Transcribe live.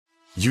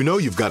You know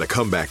you've got a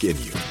comeback in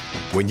you.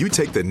 When you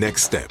take the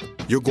next step,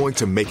 you're going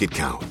to make it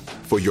count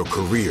for your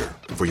career,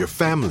 for your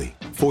family,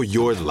 for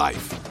your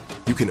life.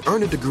 You can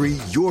earn a degree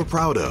you're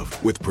proud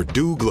of with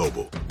Purdue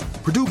Global.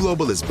 Purdue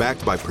Global is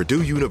backed by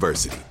Purdue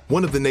University,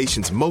 one of the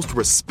nation's most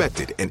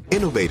respected and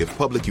innovative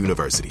public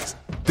universities.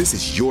 This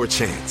is your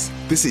chance.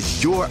 This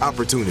is your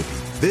opportunity.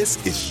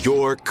 This is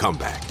your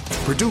comeback.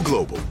 Purdue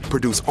Global,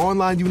 Purdue's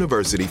online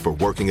university for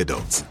working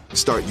adults.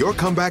 Start your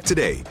comeback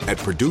today at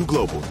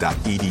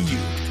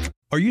purdueglobal.edu.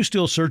 Are you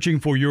still searching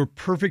for your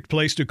perfect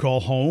place to call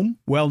home?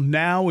 Well,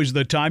 now is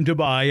the time to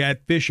buy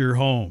at Fisher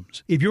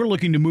Homes. If you're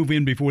looking to move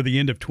in before the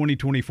end of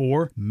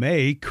 2024,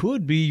 May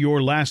could be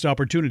your last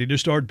opportunity to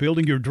start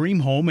building your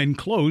dream home and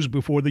close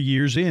before the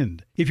year's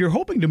end. If you're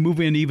hoping to move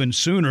in even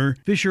sooner,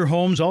 Fisher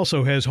Homes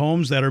also has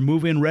homes that are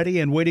move-in ready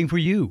and waiting for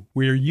you,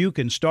 where you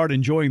can start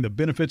enjoying the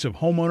benefits of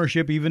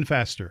homeownership even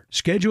faster.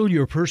 Schedule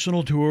your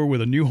personal tour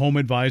with a new home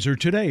advisor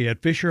today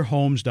at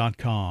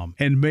FisherHomes.com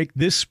and make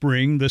this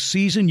spring the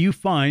season you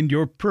find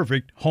your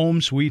perfect home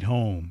sweet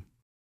home.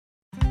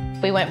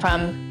 We went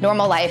from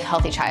normal life,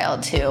 healthy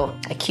child to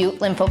acute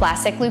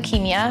lymphoblastic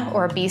leukemia,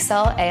 or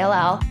B-cell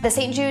ALL. The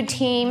St. Jude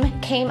team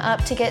came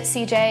up to get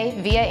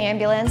CJ via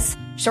ambulance.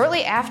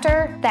 Shortly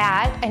after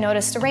that, I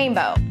noticed a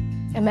rainbow.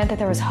 It meant that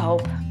there was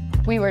hope.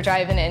 We were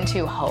driving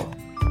into hope.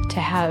 To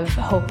have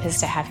hope is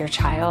to have your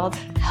child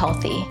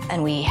healthy,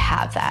 and we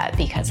have that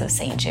because of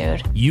St.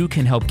 Jude. You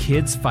can help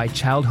kids fight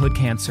childhood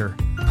cancer.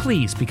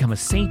 Please become a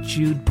St.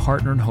 Jude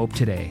Partner in Hope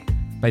today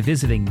by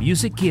visiting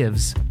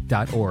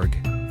musicgives.org.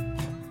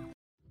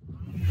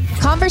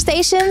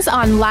 Conversations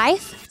on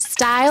life,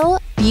 style,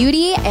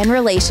 beauty, and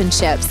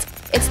relationships.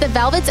 It's the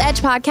Velvet's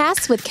Edge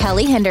podcast with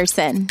Kelly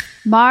Henderson.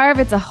 Marv,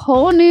 it's a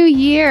whole new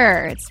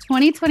year. It's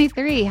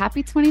 2023.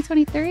 Happy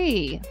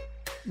 2023.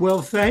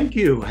 Well, thank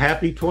you.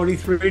 Happy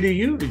 23 to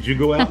you. Did you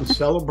go out and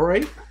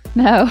celebrate?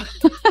 No,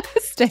 I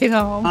stayed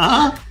home.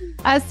 Huh?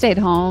 I stayed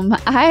home.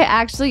 I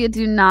actually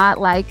do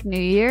not like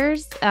New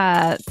Year's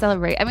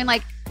celebrate. I mean,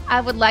 like, I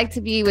would like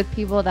to be with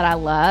people that I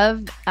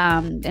love,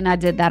 and I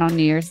did that on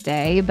New Year's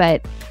Day,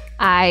 but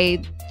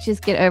I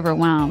just get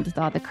overwhelmed with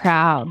all the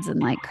crowds and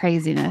like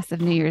craziness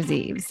of New Year's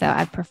Eve, so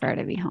I prefer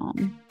to be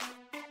home.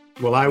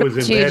 Well, I was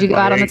in Did bed you go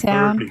by out on the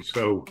town? 8:30,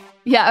 so...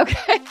 Yeah,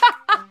 okay.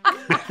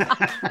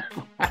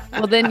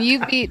 Well, then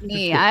you beat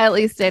me. I at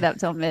least stayed up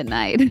till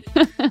midnight.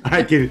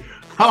 I can...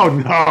 Oh,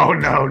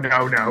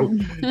 no.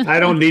 I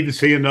don't need to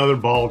see another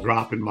ball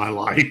drop in my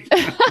life.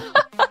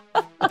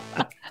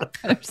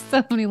 There's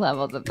so many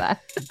levels of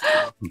that.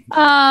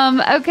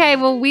 Okay,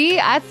 well,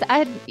 I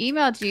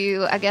emailed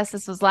you, I guess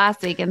this was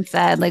last week, and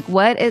said, like,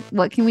 what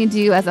can we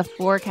do as a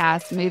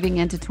forecast moving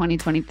into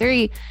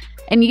 2023?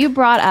 And you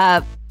brought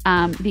up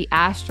the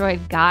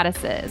asteroid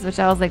goddesses, which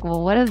I was like,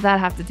 well, what does that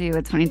have to do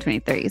with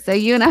 2023? So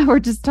you and I were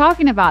just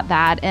talking about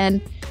that.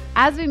 And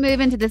as we move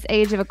into this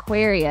age of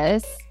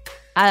Aquarius,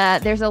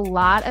 there's a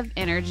lot of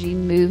energy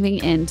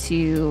moving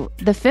into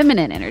the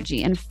feminine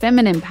energy and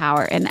feminine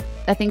power. And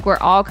I think we're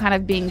all kind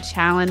of being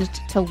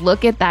challenged to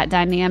look at that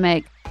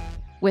dynamic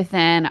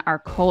within our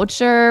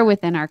culture,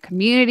 within our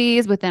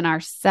communities, within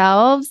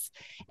ourselves.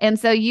 And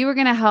so you were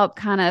going to help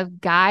kind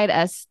of guide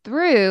us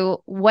through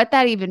what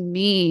that even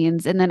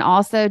means. And then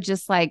also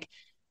just like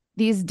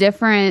these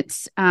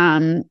different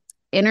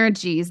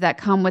energies that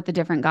come with the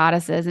different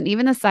goddesses and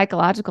even the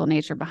psychological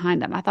nature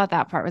behind them. I thought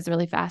that part was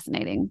really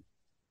fascinating.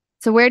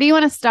 So where do you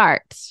want to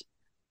start?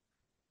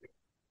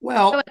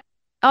 Well, so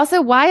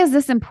also, why is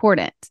this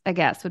important, I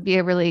guess, would be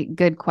a really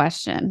good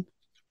question.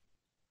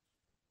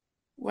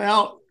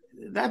 Well,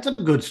 that's a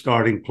good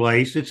starting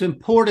place. It's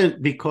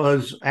important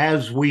because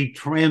as we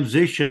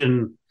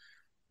transition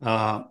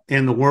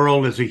in the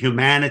world as a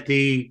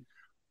humanity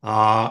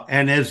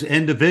and as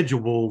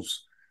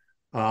individuals,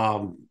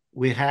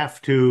 we have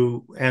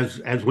to,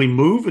 as we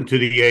move into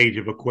the age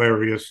of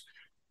Aquarius,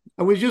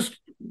 I was just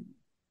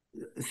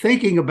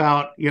thinking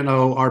about,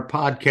 our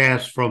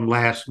podcast from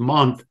last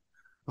month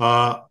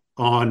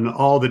on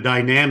all the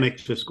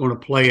dynamics that's going to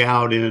play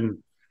out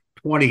in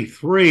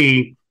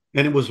 23.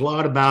 And it was a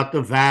lot about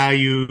the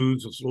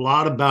values. It's a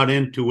lot about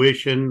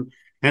intuition.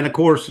 And of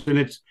course,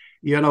 it's,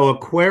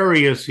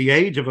 Aquarius, the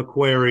age of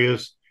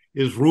Aquarius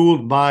is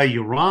ruled by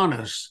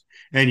Uranus.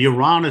 And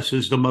Uranus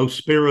is the most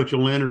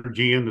spiritual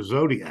energy in the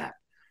zodiac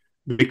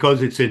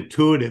because it's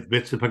intuitive,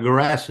 it's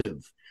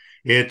progressive,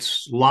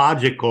 it's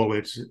logical,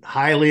 it's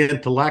highly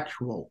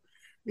intellectual.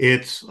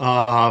 It's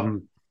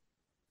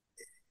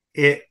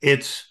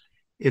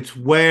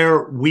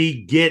where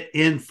we get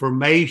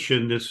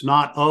information that's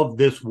not of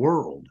this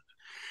world.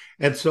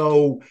 And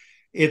so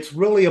it's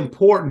really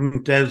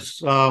important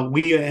as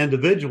we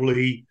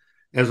individually,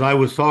 as I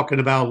was talking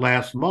about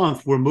last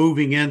month, we're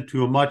moving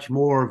into a much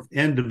more of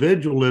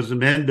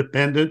individualism,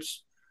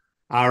 independence,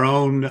 our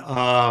own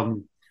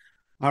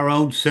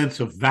sense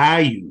of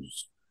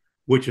values,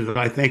 which is,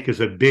 I think, is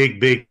a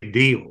big, big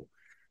deal.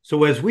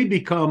 So as we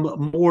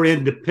become more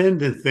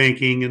independent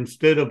thinking,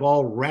 instead of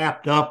all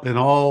wrapped up in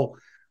all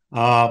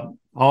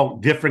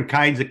different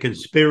kinds of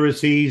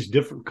conspiracies,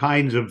 different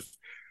kinds of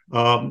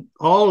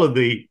all of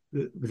the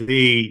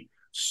the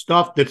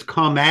stuff that's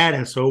come at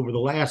us over the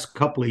last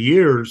couple of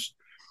years,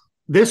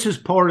 this is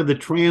part of the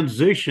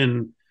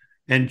transition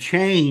and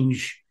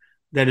change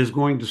that is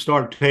going to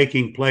start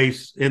taking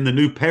place in the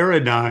new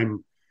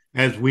paradigm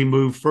as we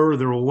move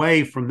further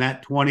away from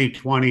that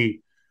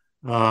 2020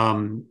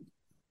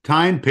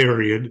 time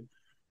period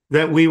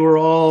that we were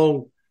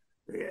all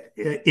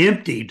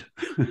emptied.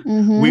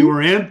 Mm-hmm. We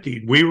were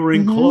emptied. We were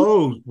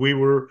enclosed. Mm-hmm. We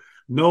were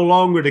no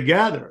longer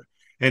together.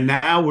 And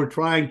now we're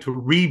trying to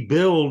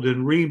rebuild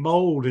and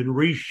remold and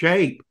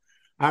reshape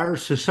our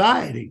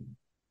society.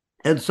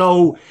 And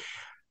so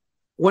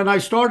when I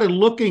started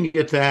looking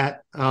at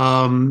that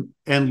and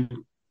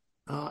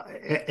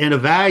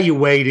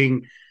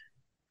evaluating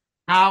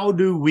how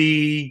do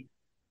we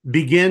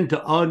begin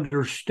to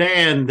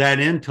understand that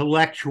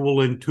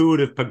intellectual,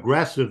 intuitive,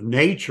 progressive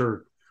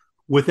nature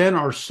within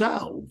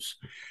ourselves.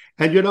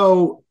 And, you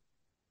know,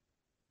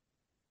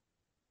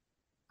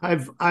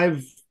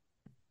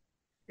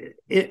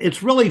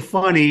 it's really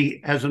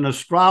funny as an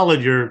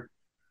astrologer,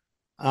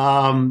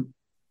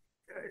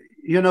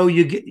 you know,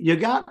 you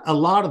got a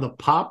lot of the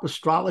pop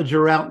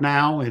astrologer out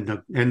now in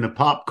the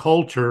pop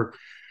culture,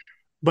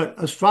 but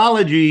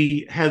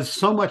astrology has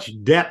so much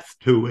depth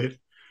to it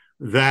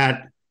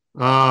that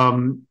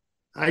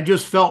I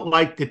just felt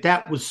like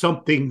that was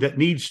something that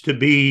needs to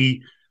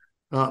be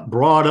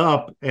brought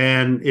up,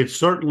 and it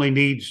certainly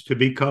needs to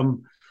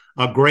become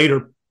a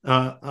greater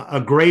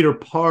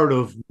part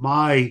of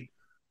my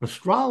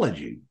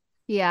astrology.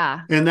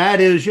 Yeah. And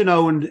that is, you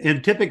know,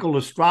 in typical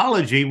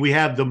astrology, we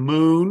have the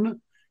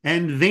moon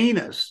and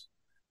Venus.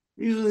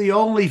 These are the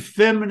only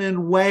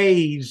feminine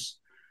ways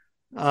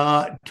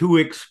to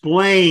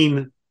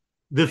explain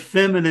the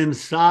feminine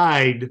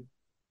side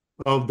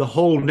of the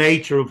whole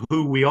nature of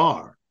who we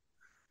are,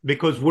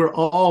 because we're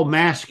all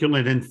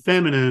masculine and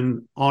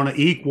feminine on an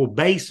equal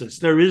basis.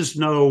 There is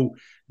no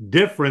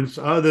difference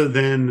other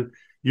than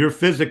your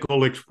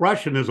physical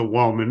expression as a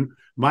woman.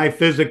 My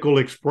physical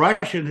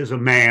expression is a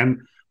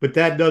man, but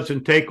that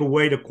doesn't take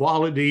away the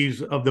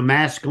qualities of the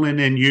masculine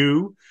in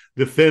you,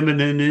 the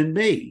feminine in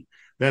me.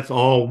 That's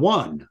all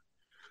one.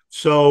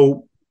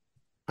 So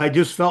I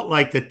just felt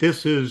like that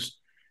this is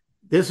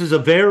a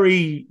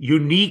very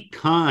unique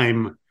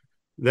time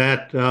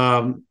that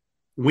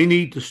we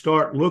need to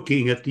start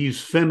looking at these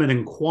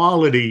feminine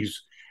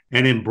qualities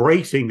and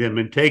embracing them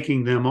and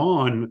taking them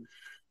on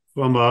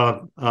from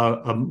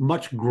a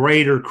much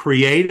greater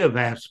creative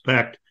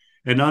aspect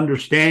and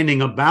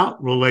understanding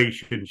about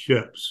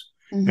relationships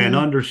and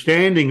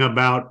understanding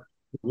about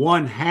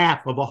one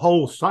half of a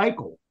whole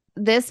cycle.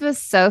 This was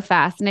so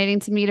fascinating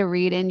to me to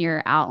read in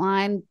your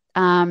outline,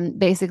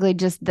 basically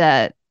just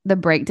the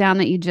breakdown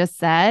that you just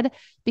said,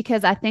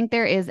 because I think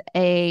there is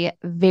a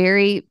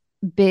very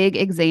big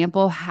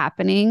example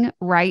happening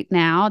right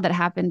now that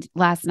happened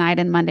last night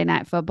in Monday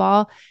Night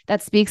Football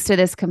that speaks to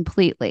this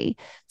completely.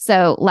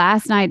 So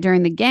last night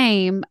during the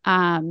game,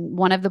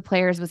 one of the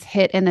players was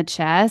hit in the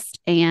chest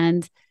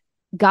and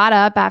got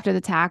up after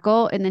the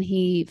tackle, and then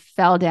he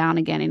fell down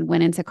again and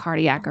went into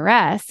cardiac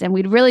arrest. And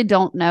we really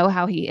don't know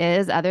how he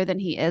is other than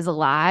he is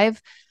alive.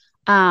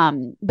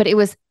 But it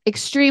was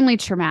extremely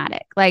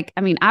traumatic. Like,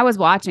 I mean, I was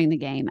watching the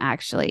game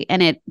actually,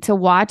 and to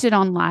watch it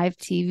on live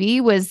TV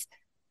was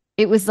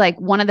like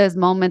one of those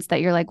moments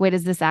that you're like, wait,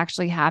 is this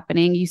actually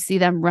happening? You see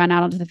them run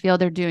out onto the field.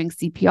 They're doing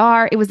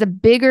CPR. It was a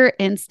bigger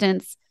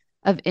instance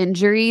of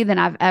injury than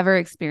I've ever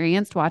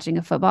experienced watching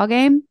a football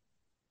game.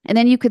 And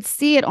then you could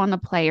see it on the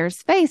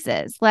players'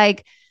 faces,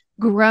 like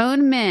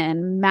grown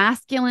men,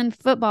 masculine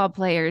football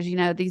players, you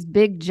know, these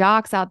big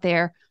jocks out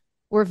there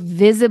were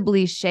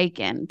visibly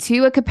shaken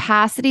to a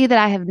capacity that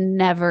I have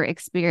never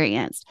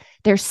experienced.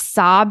 They're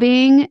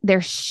sobbing,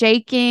 they're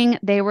shaking.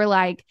 They were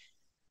like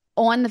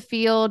on the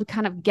field,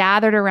 kind of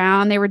gathered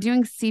around. They were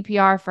doing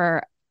CPR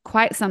for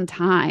quite some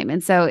time.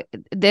 And so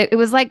it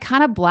was like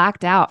kind of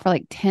blacked out for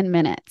like 10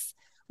 minutes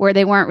where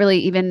they weren't really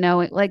even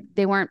knowing, like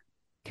they weren't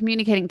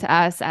communicating to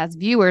us as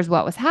viewers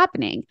what was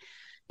happening.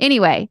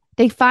 Anyway,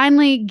 they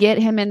finally get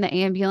him in the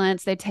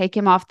ambulance. They take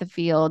him off the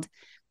field.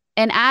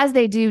 And as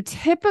they do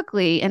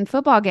typically in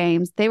football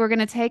games, they were going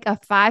to take a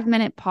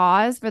 5-minute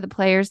pause for the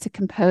players to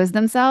compose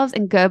themselves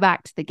and go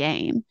back to the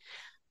game.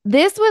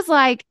 This was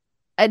like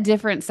a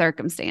different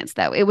circumstance,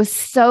 though. It was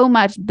so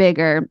much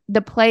bigger.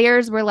 The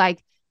players were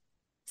like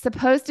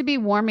supposed to be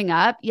warming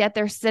up, yet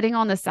they're sitting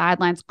on the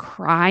sidelines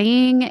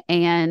crying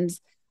and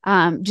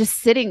just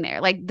sitting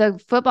there. Like the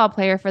football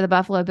player for the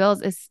Buffalo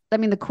Bills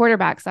the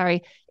quarterback,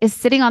 is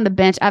sitting on the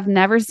bench. I've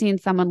never seen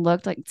someone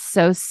look like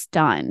so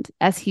stunned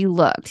as he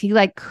looked. He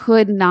like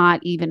could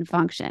not even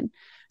function.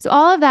 So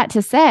all of that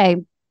to say,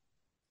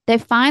 they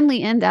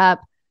finally end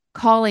up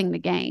calling the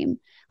game.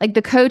 Like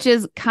the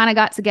coaches kind of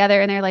got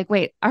together and they're like,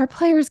 wait, our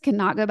players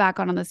cannot go back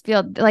on this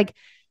field. Like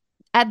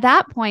at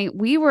that point,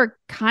 we were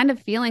kind of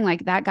feeling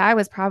like that guy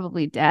was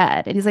probably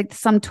dead. And he's like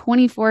some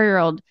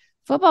 24-year-old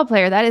football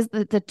player. That is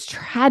the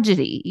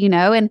tragedy, you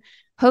know, and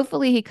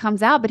hopefully he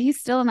comes out, but he's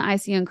still in the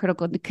ICU in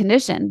critical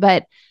condition.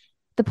 But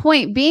the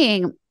point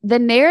being, the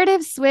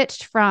narrative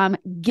switched from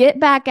get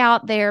back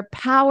out there,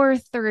 power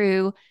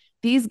through,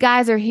 these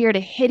guys are here to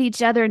hit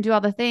each other and do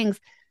all the things,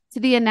 to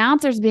the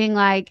announcers being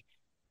like,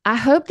 I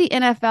hope the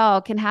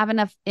NFL can have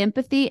enough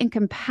empathy and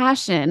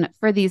compassion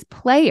for these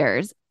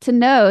players to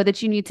know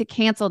that you need to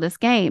cancel this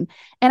game.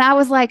 And I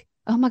was like,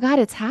 oh my God,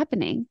 it's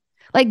happening.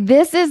 Like,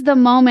 this is the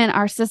moment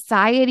our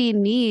society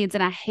needs.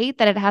 And I hate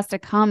that it has to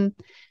come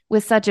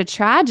with such a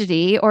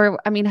tragedy, or,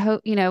 I mean,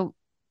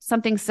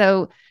 something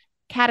so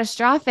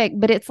catastrophic,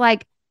 but it's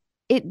like,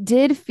 it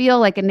did feel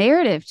like a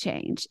narrative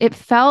change. It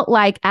felt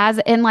like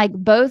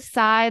both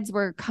sides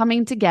were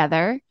coming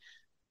together.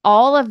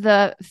 All of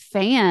the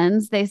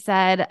fans, they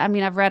said, I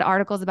mean, I've read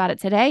articles about it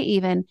today,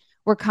 even,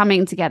 were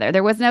coming together.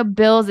 There was no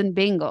Bills and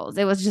Bengals.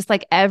 It was just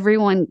like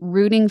everyone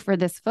rooting for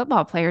this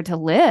football player to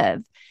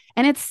live.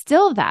 And it's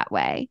still that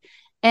way.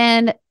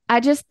 And I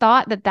just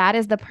thought that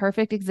is the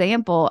perfect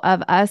example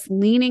of us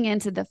leaning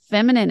into the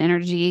feminine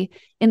energy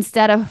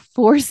instead of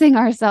forcing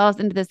ourselves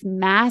into this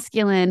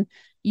masculine,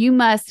 you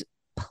must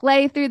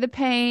play through the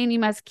pain, you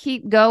must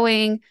keep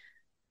going,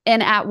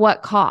 and at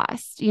what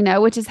cost,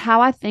 which is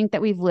how I think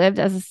that we've lived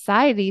as a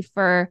society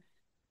for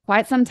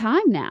quite some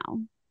time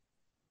now.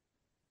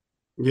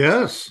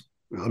 Yes.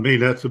 I mean,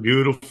 that's a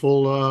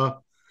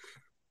beautiful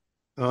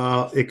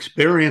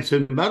experience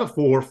and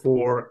metaphor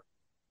for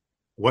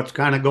what's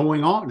kind of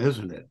going on,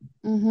 isn't it?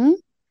 Mm-hmm.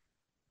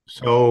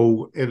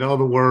 So, in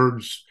other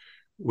words,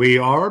 we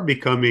are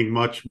becoming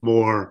much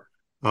more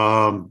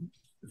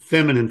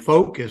feminine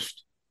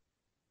focused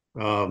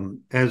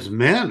as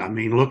men. I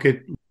mean, look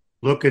at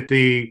back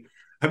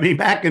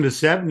in the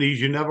 70s,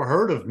 you never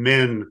heard of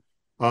men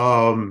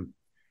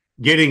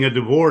getting a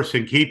divorce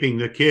and keeping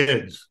the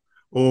kids,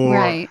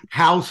 or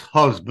house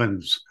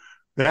husbands.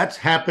 That's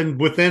happened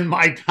within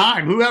my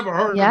time. Who ever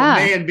heard of a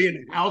man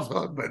being a house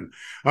husband?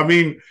 I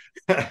mean,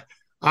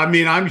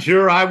 I'm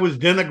sure I was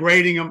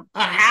denigrating him,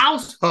 a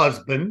house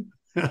husband.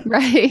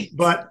 Right.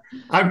 But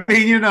I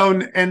mean,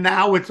 and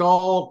now it's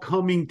all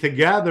coming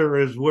together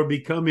as we're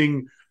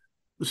becoming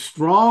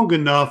strong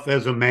enough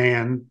as a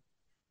man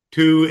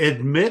to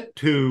admit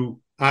to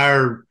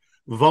our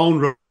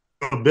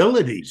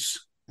vulnerabilities,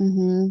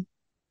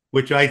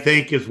 which I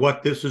think is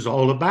what this is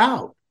all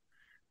about.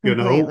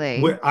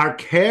 Completely. Our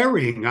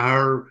caring,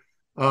 our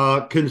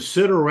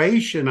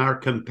consideration, our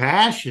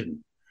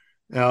compassion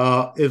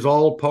is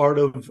all part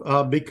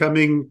of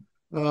becoming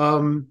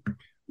the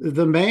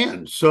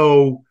man.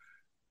 So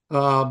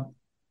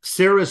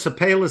Ceres,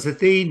 Apelles,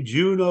 Athene,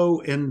 Juno,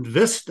 and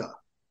Vesta.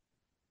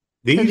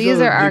 These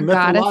are our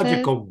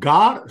mythological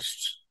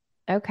goddesses.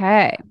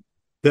 Okay.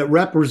 That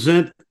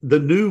represent the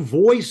new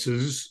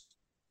voices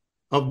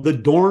of the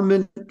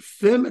dormant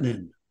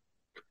feminine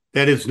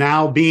that is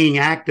now being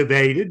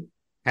activated,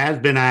 has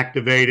been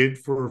activated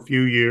for a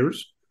few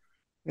years.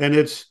 And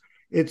it's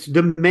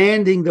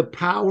demanding the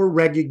power,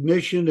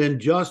 recognition,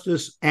 and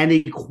justice and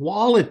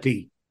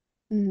equality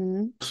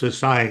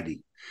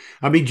society.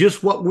 I mean,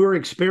 just what we're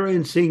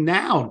experiencing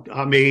now.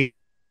 I mean,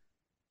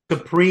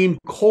 Supreme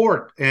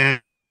Court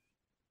and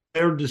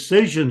their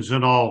decisions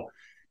and all,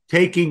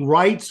 taking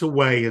rights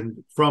away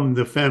from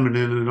the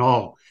feminine and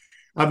all.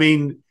 I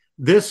mean,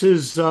 this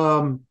is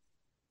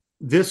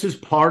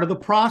part of the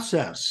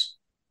process.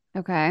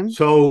 Okay.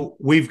 So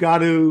we've got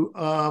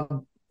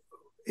to,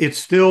 it's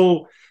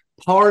still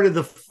part of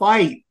the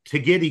fight to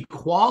get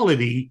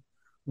equality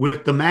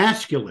with the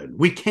masculine.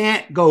 We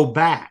can't go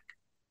back.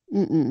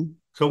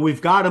 So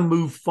we've got to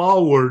move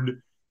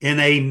forward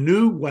in a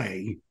new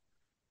way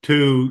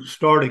to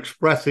start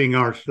expressing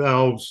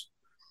ourselves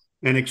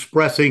and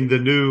expressing the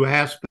new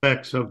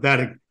aspects of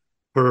that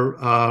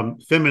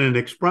feminine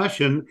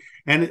expression.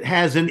 And it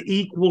has an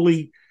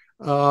equally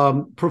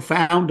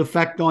profound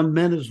effect on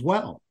men as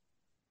well.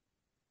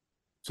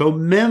 So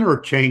men are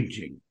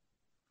changing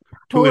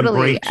to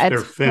embrace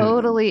their feminine. I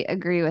totally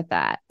agree with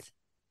that.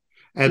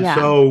 And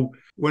so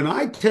when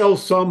I tell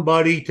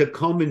somebody to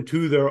come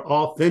into their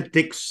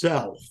authentic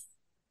self,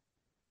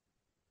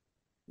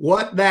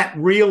 what that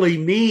really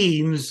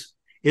means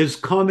is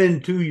come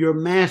into your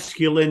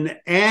masculine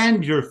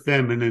and your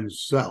feminine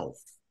self.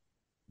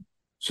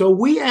 So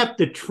we have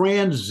to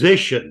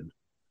transition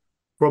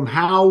from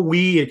how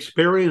we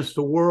experience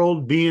the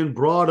world, being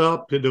brought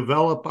up to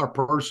develop our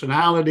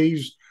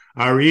personalities,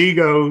 our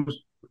egos.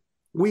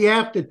 We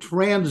have to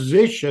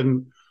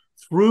transition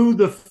through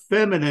the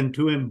feminine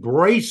to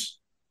embrace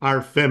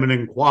our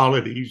feminine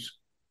qualities,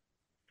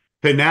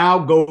 to now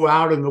go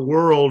out in the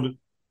world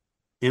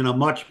in a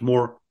much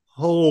more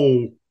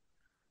whole,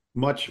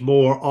 much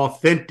more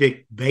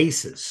authentic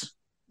basis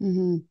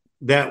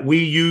that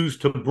we use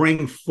to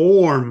bring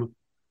form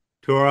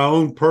to our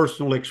own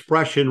personal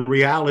expression,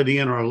 reality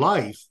in our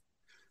life.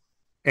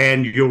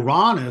 And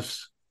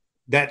Uranus,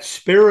 that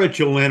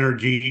spiritual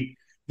energy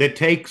that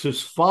takes us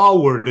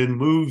forward and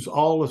moves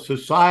all of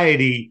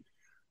society,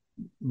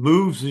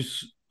 moves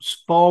us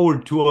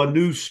forward to a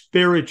new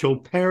spiritual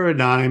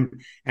paradigm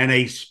and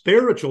a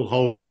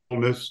spiritual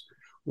wholeness.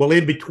 Well,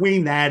 in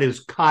between that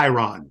is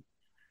Chiron.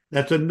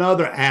 That's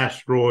another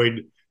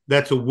asteroid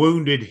that's a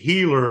wounded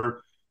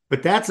healer,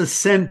 but that's a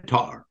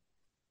centaur.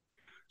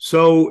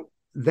 So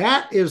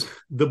that is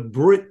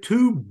the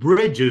two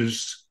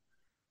bridges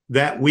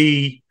that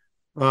we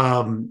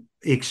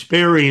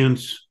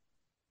experience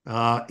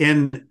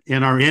in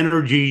our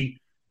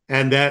energy,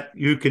 and that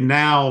you can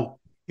now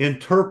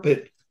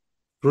interpret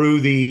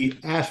through the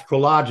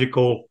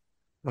astrological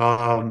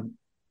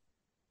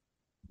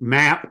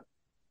map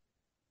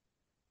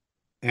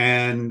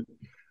and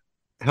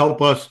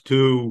help us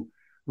to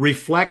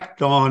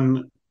reflect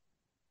on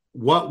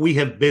what we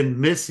have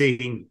been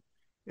missing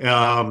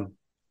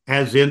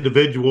as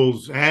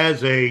individuals,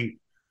 as a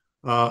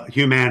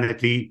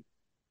humanity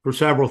for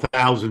several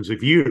thousands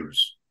of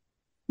years.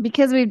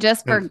 Because we've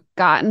just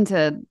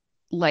forgotten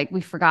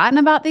we've forgotten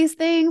about these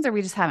things, or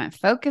we just haven't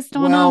focused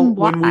on them?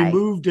 Why? When we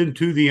moved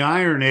into the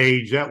Iron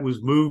Age, that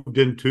was moved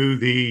into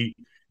the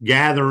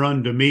gather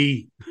unto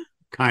me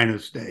kind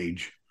of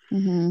stage,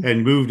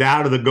 and moved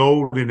out of the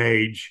Golden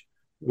Age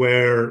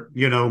where,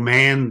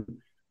 man,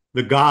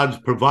 the gods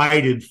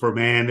provided for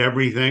man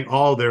everything,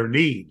 all their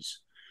needs.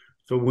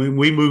 So when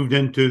we moved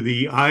into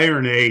the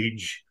Iron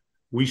Age,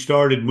 we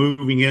started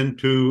moving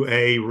into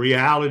a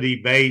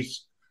reality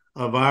base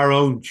of our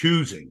own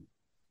choosing.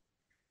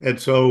 And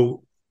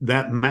so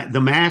that the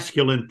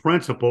masculine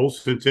principle,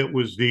 since it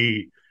was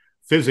the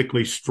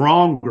physically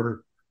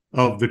stronger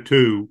of the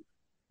two,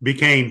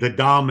 became the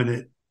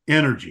dominant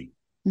energy,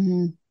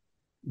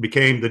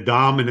 became the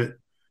dominant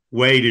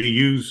way to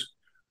use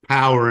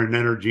power and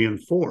energy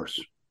and force.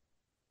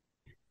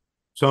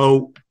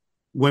 So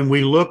when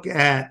we look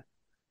at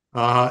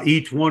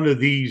each one of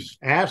these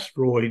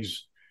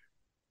asteroids,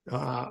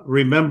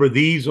 remember,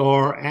 these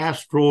are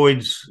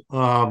asteroids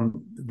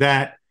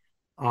that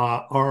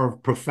are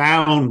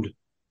profound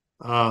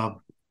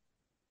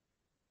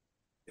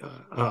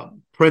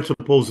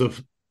principles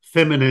of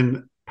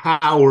feminine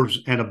powers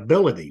and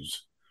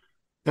abilities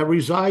that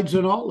resides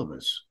in all of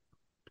us.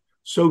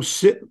 So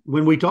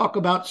when we talk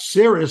about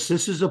Sirius,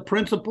 this is a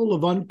principle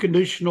of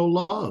unconditional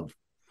love.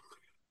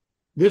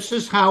 This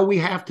is how we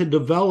have to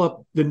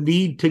develop the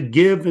need to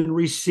give and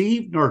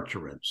receive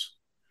nurturance.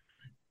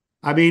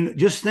 I mean,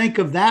 just think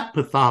of that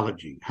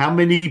pathology. How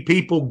many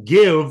people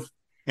give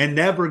and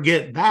never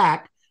get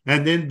back,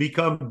 and then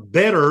become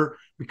bitter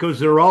because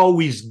they're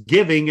always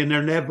giving and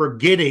they're never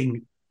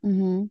getting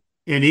in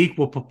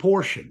equal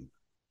proportion.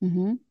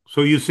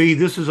 So you see,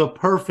 this is a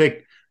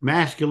perfect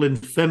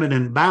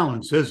masculine-feminine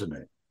balance, isn't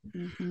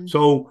it?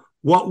 So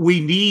what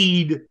we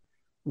need,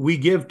 we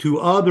give to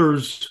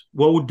others.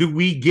 What do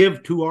we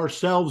give to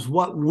ourselves?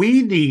 What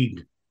we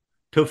need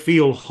to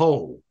feel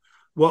whole,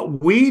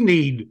 what we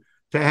need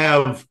to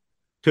have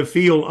to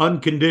feel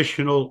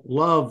unconditional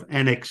love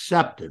and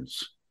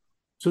acceptance.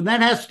 So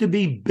that has to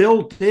be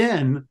built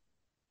in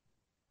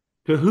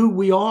to who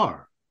we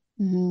are.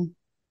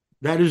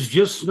 That is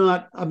just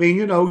not,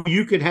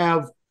 you could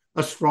have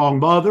a strong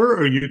mother,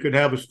 or you could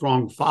have a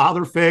strong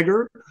father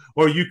figure,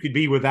 or you could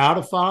be without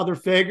a father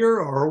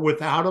figure or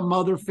without a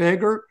mother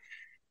figure.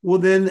 Well,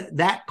 then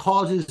that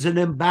causes an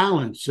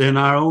imbalance in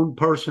our own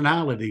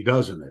personality,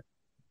 doesn't it?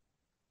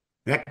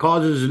 That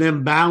causes an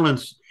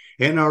imbalance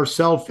in our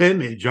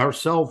self-image, our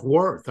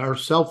self-worth, our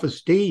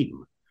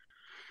self-esteem.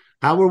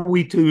 How are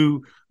we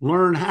to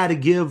learn how to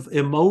give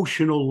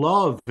emotional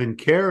love and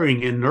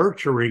caring and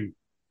nurturing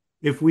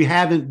if we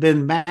haven't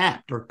been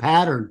mapped or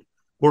patterned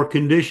or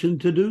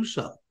conditioned to do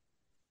so?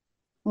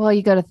 Well,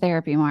 you go to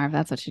therapy, Marv.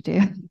 That's what you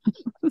do.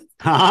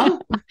 Huh?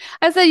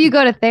 I said you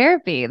go to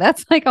therapy.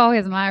 That's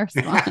always my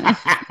response.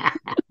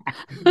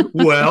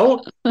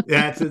 Well,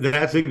 that's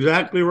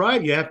exactly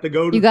right. You have to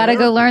go to You got to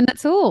go learn the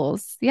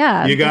tools.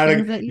 Yeah. You got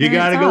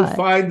to go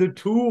find the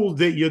tools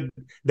that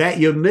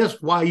you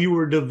missed while you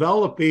were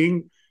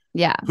developing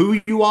who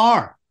you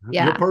are,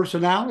 your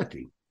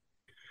personality.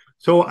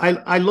 So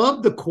I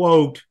love the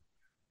quote,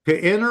 "To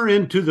enter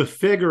into the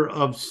figure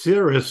of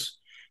Sirius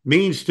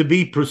means to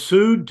be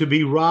pursued, to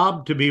be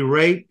robbed, to be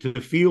raped,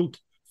 to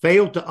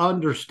fail to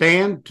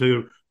understand,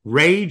 to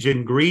rage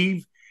and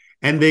grieve,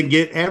 and then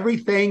get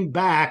everything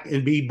back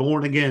and be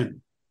born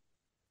again."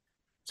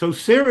 So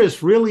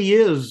Sirius really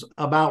is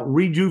about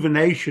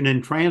rejuvenation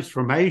and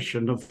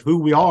transformation of who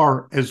we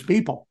are as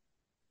people.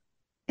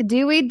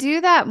 Do we do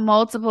that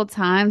multiple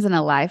times in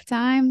a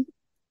lifetime?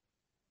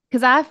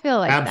 Because I feel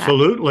like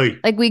absolutely.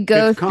 Like we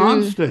go it's through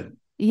constant.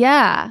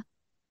 Yeah.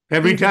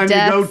 Every time you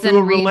go through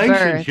a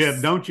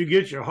relationship, don't you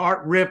get your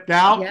heart ripped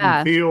out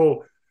and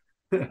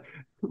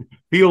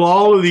feel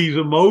all of these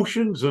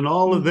emotions and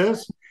all of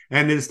this?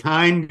 And as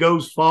time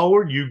goes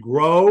forward, you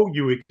grow,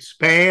 you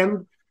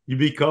expand, you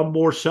become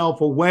more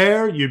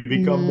self-aware, you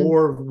become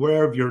more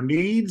aware of your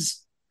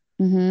needs.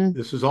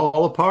 This is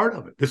all a part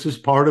of it. This is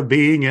part of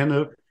being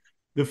in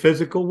the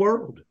physical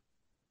world.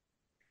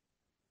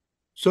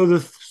 So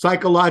the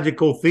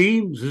psychological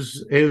themes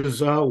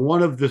is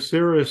one of the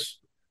Sirius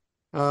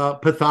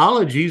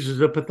pathologies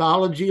is a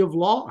pathology of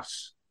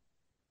loss,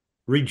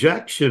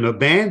 rejection,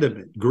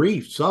 abandonment,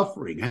 grief,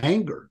 suffering,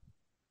 anger.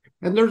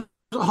 And there's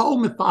a whole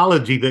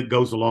mythology that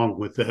goes along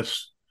with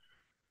this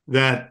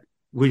that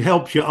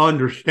helps you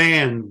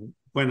understand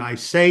when I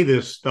say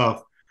this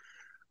stuff.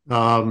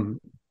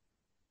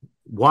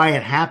 why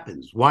it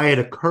happens, why it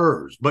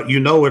occurs, but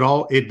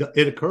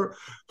it occurs.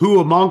 Who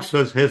amongst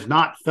us has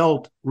not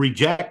felt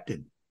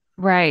rejected,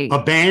 right,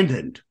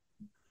 abandoned?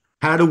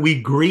 How do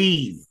we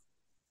grieve?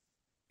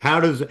 How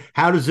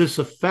does this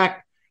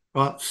affect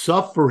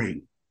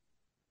suffering?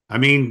 I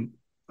mean,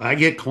 I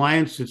get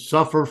clients that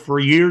suffer for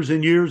years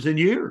and years and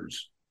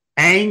years.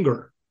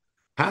 Anger.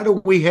 How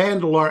do we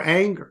handle our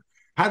anger?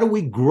 How do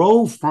we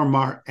grow from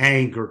our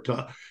anger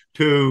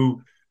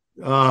to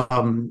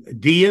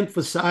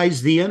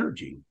de-emphasize the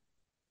energy?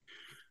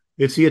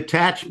 It's the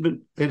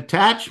attachment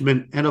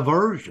and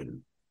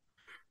aversion.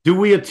 Do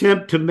we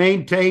attempt to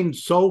maintain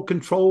sole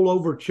control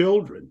over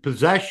children,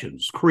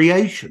 possessions,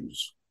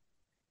 creations?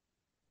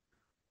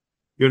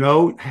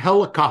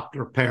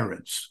 Helicopter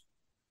parents.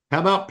 How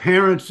about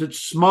parents that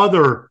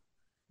smother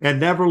and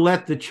never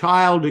let the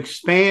child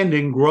expand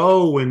and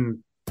grow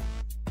and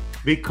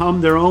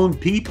become their own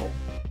people?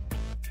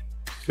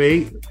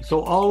 See?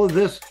 So all of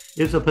this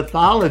is a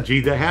pathology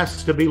that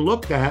has to be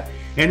looked at,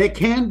 and it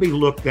can be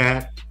looked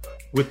at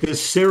with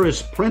this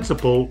serious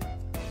principle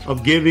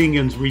of giving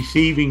and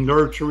receiving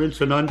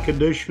nurturance and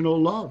unconditional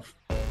love.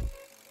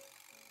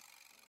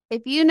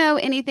 If you know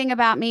anything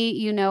about me,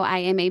 you know I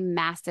am a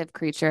massive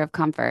creature of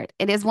comfort.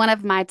 It is one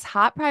of my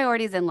top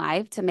priorities in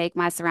life to make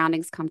my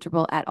surroundings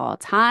comfortable at all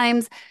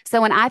times.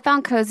 So when I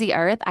found Cozy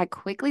Earth, I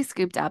quickly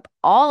scooped up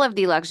all of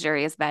the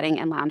luxurious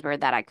bedding and loungewear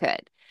that I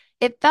could.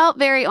 It felt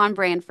very on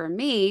brand for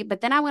me,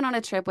 but then I went on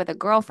a trip with a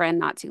girlfriend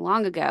not too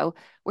long ago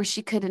where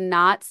she could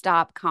not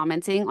stop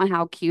commenting on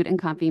how cute and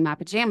comfy my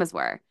pajamas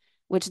were,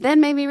 which then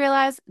made me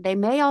realize they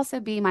may also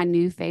be my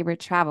new favorite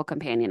travel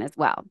companion as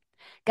well.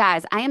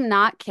 Guys, I am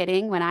not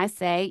kidding when I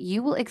say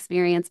you will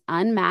experience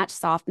unmatched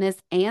softness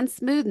and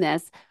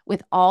smoothness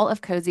with all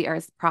of Cozy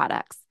Earth's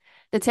products.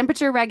 The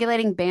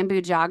temperature-regulating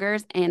bamboo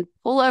joggers and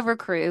pullover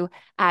crew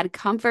add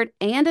comfort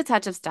and a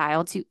touch of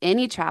style to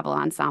any travel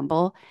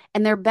ensemble,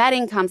 and their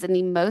bedding comes in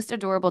the most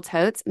adorable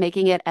totes,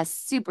 making it a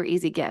super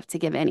easy gift to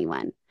give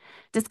anyone.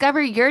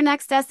 Discover your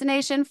next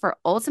destination for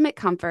ultimate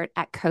comfort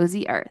at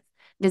Cozy Earth.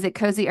 Visit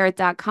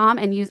CozyEarth.com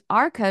and use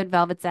our code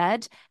Velvet's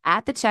Edge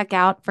at the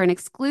checkout for an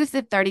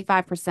exclusive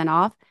 35%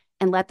 off,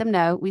 and let them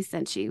know we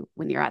sent you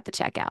when you're at the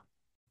checkout.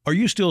 Are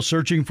you still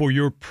searching for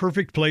your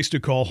perfect place to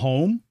call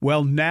home?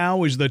 Well,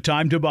 now is the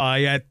time to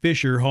buy at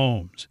Fisher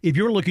Homes. If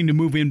you're looking to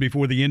move in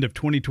before the end of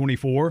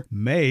 2024,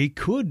 May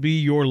could be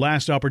your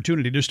last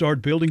opportunity to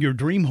start building your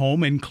dream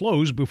home and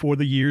close before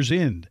the year's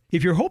end.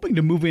 If you're hoping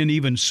to move in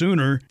even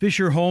sooner,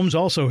 Fisher Homes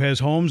also has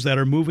homes that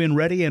are move-in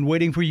ready and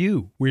waiting for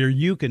you, where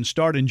you can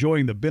start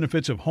enjoying the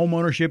benefits of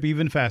homeownership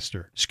even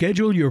faster.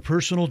 Schedule your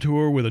personal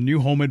tour with a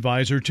new home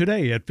advisor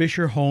today at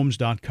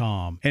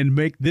FisherHomes.com and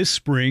make this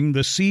spring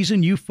the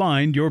season you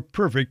find your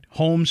perfect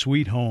home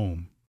sweet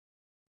home.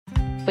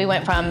 We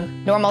went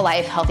from normal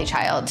life, healthy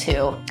child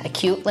to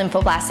acute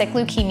lymphoblastic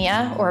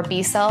leukemia or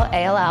B-cell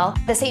ALL.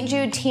 The St.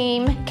 Jude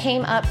team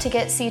came up to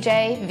get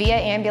CJ via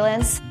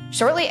ambulance.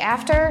 Shortly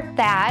after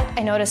that,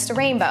 I noticed a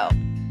rainbow.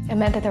 It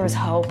meant that there was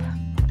hope.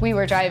 We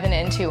were driving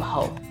into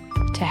hope.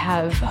 To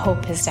have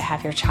hope is to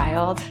have your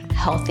child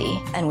healthy,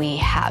 and we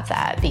have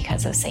that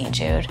because of St.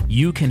 Jude.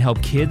 You can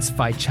help kids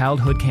fight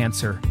childhood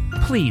cancer.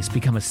 Please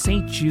become a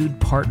St.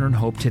 Jude Partner in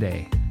Hope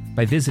today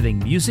by visiting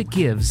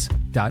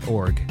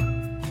musicgives.org.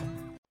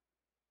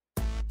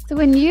 So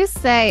when you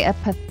say a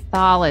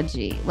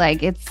pathology,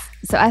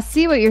 so I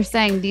see what you're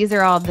saying. These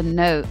are all the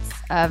notes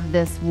of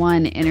this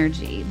one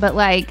energy, but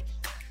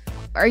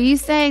are you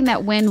saying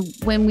that when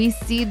we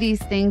see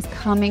these things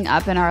coming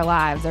up in our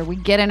lives, or we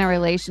get in a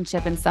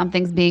relationship and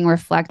something's being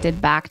reflected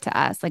back to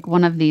us, like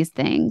one of these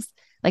things,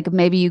 like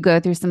maybe you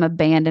go through some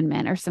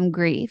abandonment or some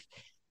grief,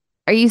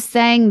 are you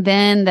saying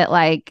then that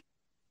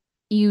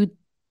you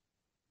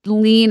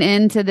lean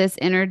into this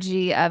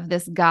energy of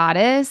this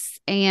goddess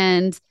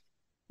and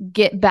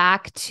get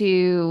back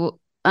to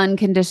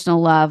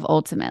unconditional love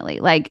ultimately?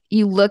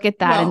 You look at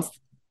that and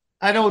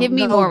I don't give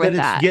me know more that with it's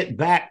that. get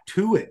back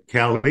to it,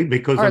 Kelly,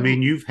 because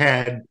you've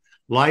had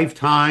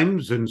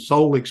lifetimes and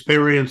soul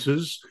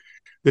experiences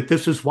that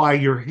this is why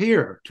you're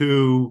here,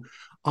 to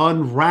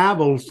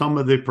unravel some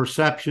of the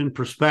perception,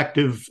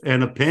 perspective,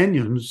 and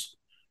opinions,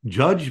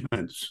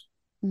 judgments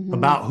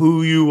about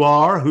who you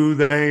are, who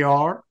they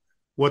are,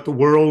 what the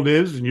world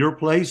is, and your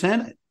place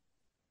in it.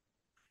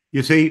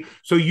 You see,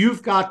 so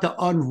you've got to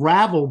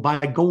unravel by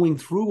going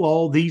through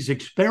all these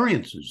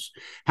experiences.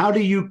 How do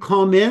you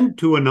come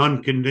into an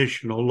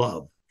unconditional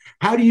love?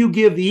 How do you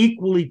give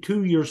equally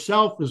to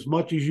yourself as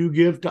much as you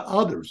give to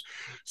others?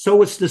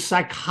 So it's the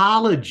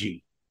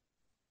psychology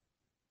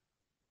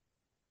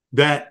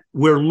that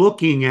we're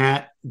looking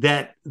at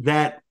that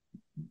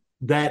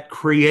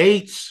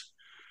creates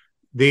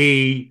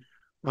the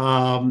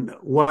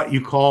what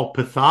you call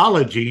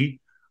pathology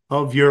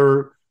of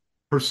your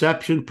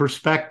perception,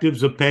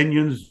 perspectives,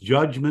 opinions,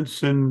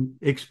 judgments, and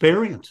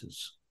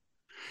experiences.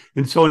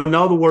 And so, in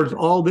other words,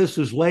 all this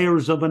is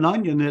layers of an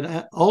onion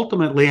that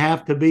ultimately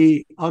have to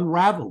be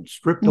unraveled,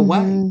 stripped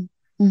away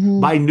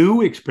by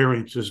new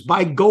experiences,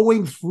 by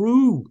going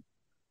through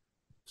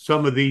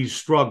some of these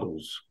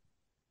struggles.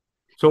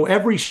 So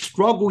every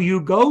struggle you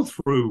go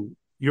through,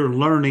 you're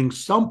learning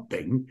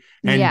something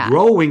and Yeah.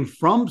 growing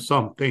from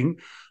something.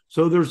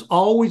 So there's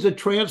always a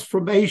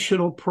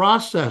transformational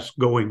process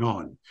going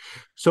on.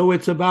 So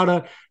it's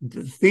about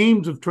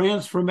themes of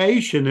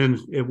transformation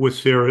with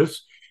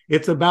Sirius.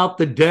 It's about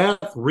the death,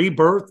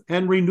 rebirth,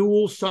 and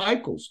renewal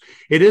cycles.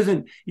 It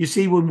isn't, you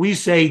see, when we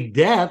say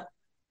death,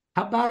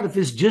 how about if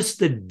it's just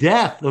the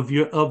death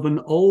of an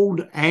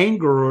old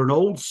anger or an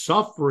old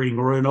suffering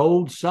or an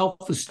old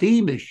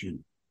self-esteem issue?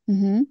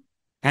 Mm-hmm.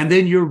 And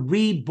then you're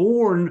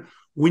reborn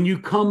when you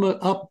come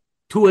up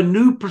to a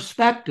new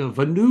perspective,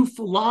 a new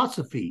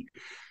philosophy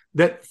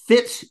that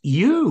fits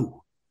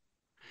you.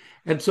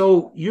 And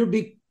so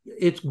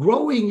it's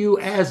growing you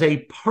as a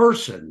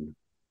person,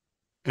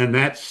 and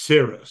that's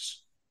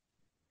Sirius.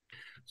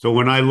 So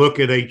when I look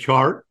at a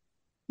chart,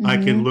 I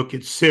can look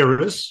at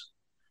Sirius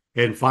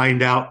and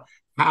find out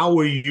how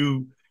are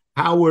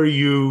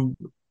you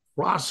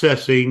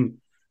processing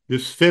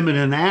this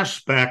feminine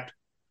aspect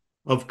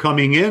of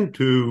coming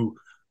into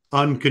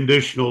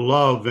unconditional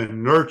love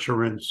and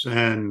nurturance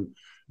and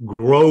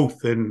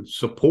growth and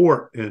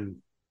support and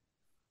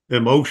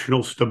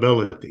emotional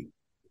stability.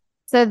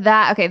 So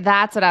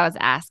that's what I was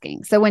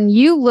asking. So when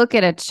you look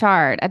at a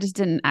chart, I just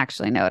didn't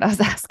actually know what I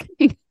was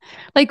asking.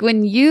 Like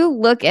when you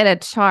look at a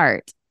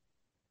chart,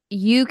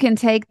 you can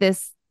take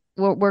this,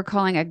 what we're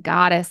calling a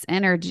goddess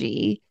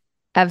energy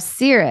of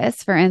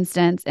Sirius, for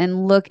instance,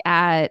 and look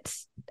at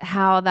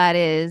how that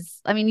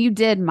is. I mean, you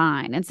did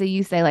mine. And so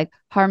you say like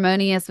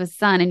harmonious with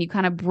sun, and you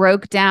kind of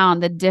broke down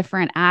the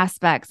different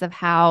aspects of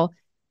how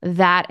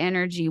that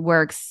energy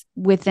works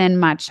within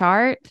my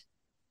chart.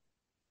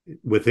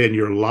 Within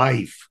your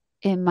life.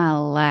 In my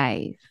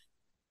life.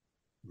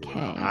 Okay.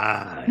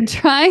 Right. I'm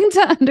trying to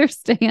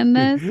understand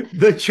this.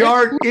 The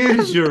chart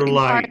is your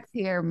life.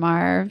 Here,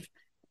 Marv.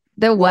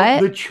 The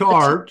what? The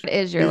chart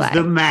is your life.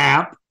 The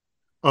map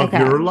of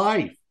your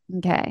life.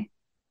 Okay.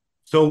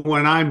 So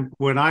when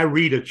I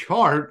read a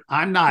chart,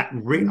 I'm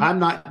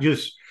not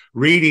just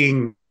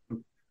reading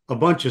a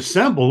bunch of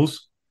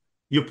symbols.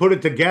 You put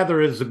it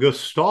together as a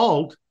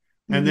gestalt,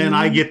 and then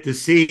I get to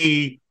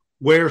see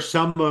where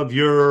some of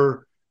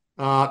your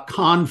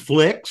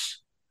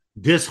conflicts,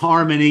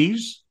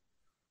 disharmonies,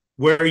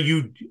 where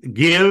you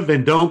give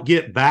and don't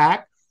get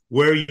back,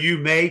 where you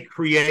may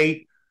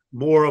create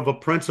more of a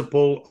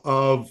principle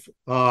of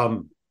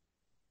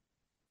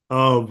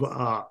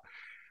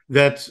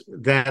that's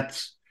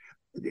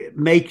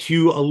makes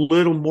you a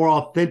little more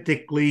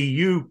authentically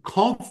you,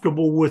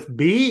 comfortable with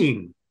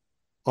being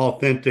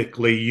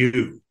authentically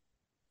you.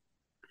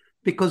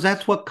 Because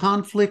that's what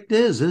conflict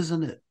is,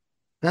 isn't it?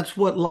 That's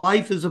what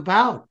life is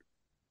about.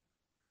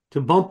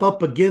 To bump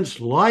up against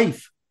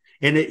life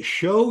and it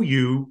show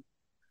you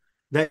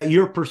that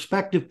your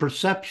perspective,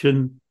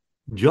 perception,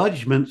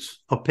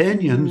 judgments,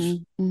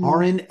 opinions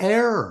are in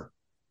error.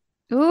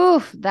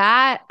 Ooh,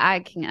 that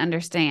I can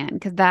understand,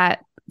 because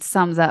that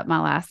sums up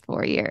my last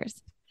 4 years.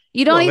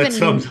 You don't even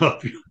sums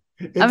up.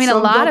 I mean, a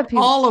lot of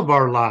people, all of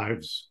our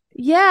lives.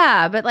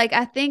 Yeah, but like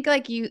I think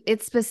like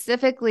it's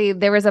specifically,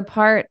 there was a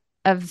part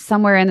of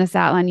somewhere in this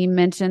outline you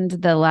mentioned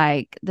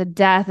the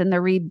death and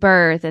the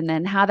rebirth, and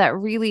then how that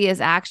really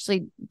is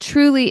actually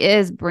truly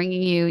is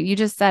bringing you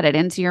just said it,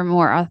 into your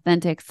more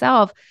authentic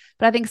self.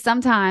 But I think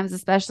sometimes,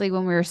 especially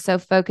when we're so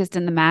focused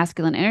in the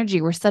masculine energy,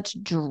 we're such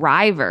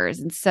drivers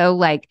and so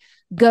like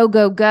go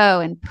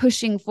and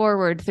pushing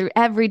forward through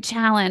every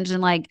challenge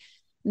and like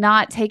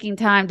not taking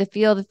time to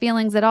feel the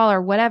feelings at all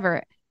or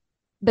whatever.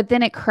 But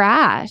then it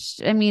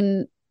crashed. I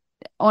mean,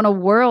 on a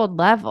world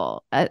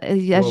level, as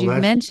you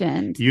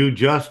mentioned. You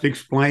just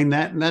explained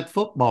that in that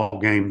football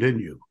game,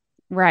 didn't you?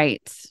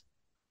 Right.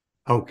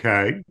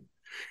 Okay.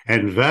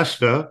 And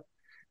Vesta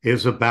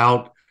is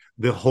about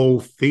the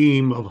whole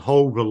theme of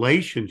whole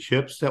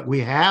relationships that we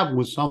have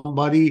with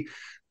somebody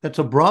that's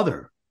a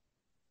brother.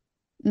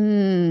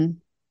 They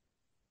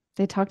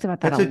talked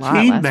about that that's a lot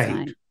teammate. Last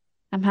night.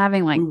 I'm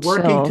having like we're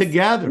working chills.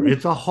 together.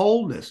 It's a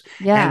wholeness.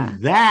 Yeah.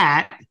 And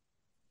that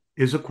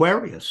is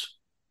Aquarius.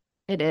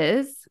 It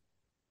is?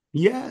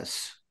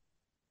 Yes.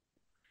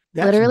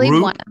 That's literally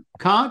group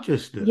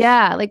consciousness.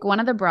 Yeah. Like one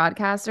of the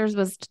broadcasters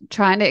was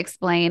trying to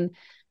explain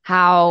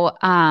how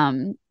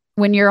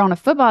when you're on a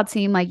football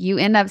team, like you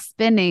end up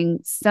spending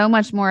so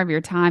much more of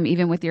your time,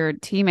 even with your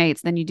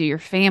teammates, than you do your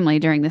family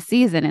during the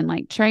season and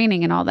like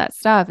training and all that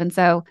stuff. And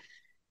so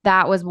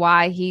that was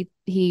why he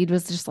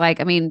was just like,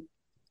 I mean,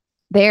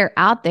 they're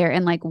out there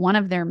and like one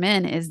of their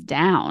men is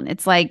down.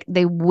 It's like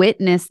they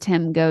witnessed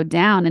him go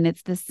down, and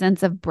it's this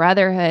sense of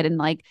brotherhood, and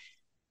like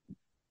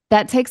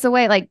that takes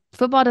away, like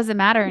football doesn't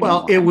matter anymore.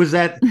 Well, it was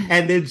that.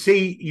 And then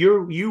see,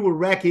 you were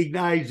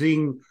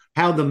recognizing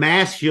how the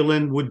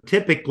masculine would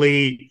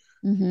typically,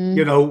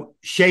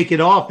 shake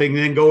it off and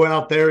then go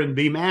out there and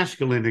be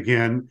masculine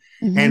again.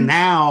 And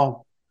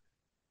now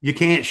you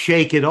can't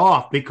shake it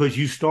off because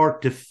you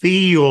start to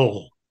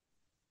feel,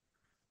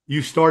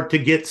 you start to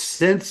get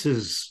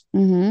senses.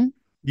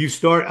 You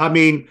start, I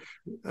mean,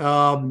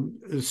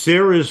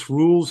 Sirius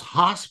rules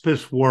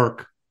hospice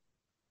work.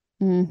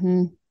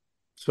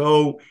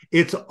 So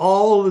it's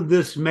all of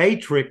this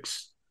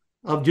matrix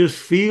of just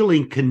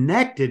feeling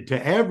connected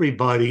to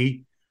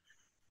everybody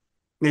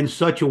in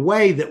such a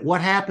way that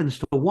what happens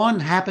to one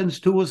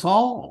happens to us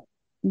all.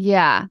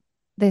 Yeah.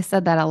 They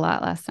said that a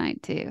lot last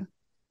night too.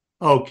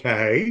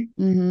 Okay.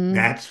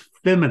 That's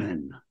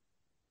feminine.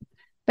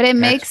 But it That's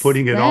makes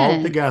putting it all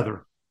sense.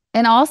 together.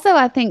 And also,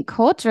 I think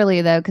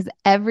culturally, though, because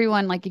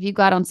everyone, like if you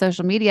got on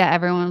social media,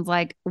 everyone's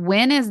like,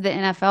 when is the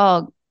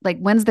NFL, like,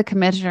 when's the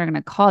commissioner going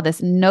to call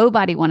this?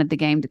 Nobody wanted the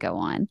game to go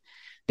on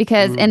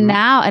because, and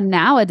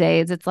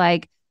nowadays, it's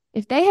like,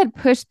 if they had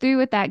pushed through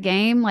with that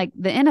game, like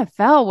the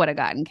NFL would have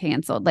gotten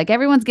canceled. Like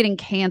everyone's getting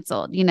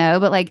canceled, you know,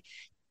 but like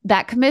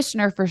that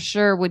commissioner for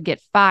sure would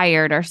get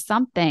fired or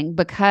something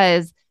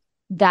because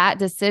that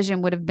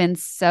decision would have been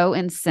so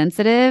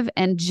insensitive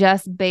and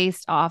just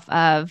based off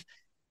of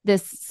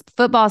this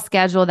football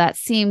schedule that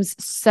seems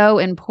so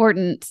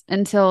important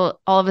until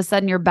all of a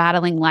sudden you're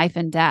battling life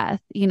and death.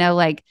 You know,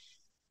 like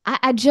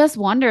I just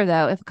wonder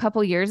though, if a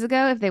couple years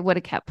ago, if they would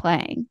have kept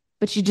playing,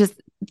 but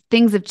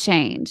things have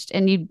changed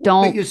and you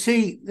don't. But you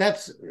see,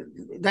 that's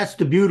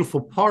the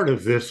beautiful part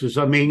of this is,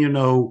 I mean, you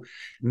know,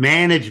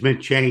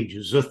 management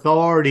changes,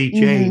 authority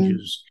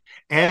changes,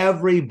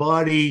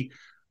 everybody,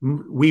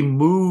 we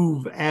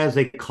move as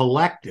a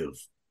collective.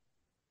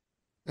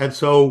 And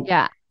so,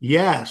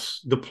 yes,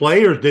 the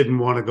players didn't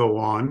want to go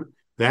on.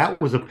 That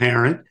was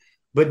apparent,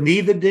 but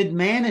neither did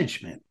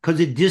management because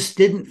it just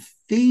didn't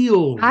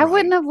feel I right.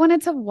 wouldn't have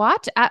wanted to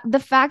watch. The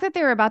fact that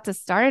they were about to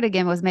start it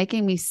again was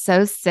making me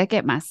so sick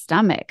at my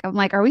stomach. I'm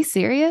like, are we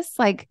serious?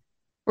 Like,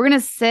 we're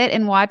going to sit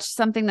and watch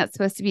something that's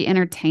supposed to be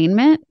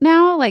entertainment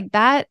now? Like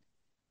that,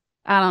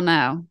 I don't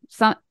know.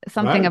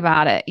 Something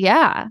about it.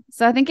 Yeah.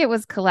 So I think it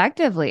was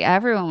collectively,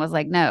 everyone was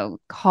like, no,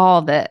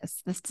 call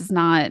this. This does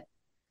not,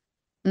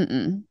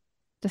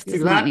 this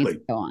does not need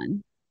to go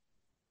on.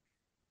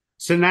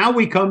 So now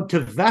we come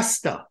to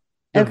Vesta,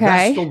 the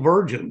Vestal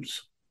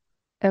Virgins.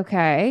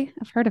 Okay.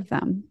 I've heard of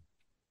them.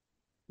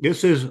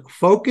 This is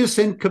focus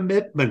and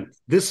commitment.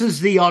 This is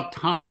the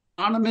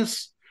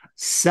autonomous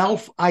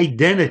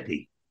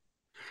self-identity.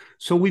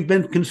 So we've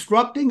been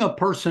constructing a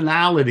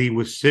personality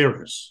with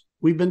Sirius.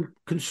 We've been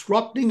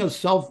constructing a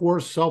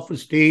self-worth,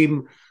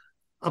 self-esteem,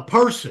 a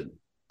person,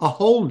 a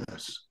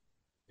wholeness.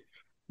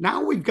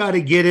 Now we've got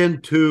to get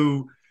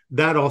into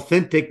that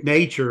authentic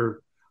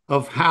nature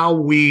of how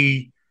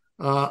we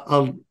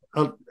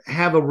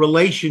have a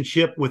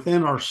relationship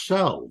within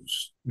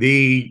ourselves,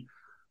 the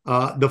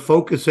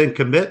focus and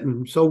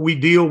commitment. So we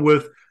deal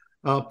with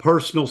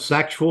personal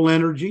sexual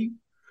energy,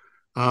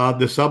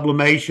 the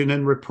sublimation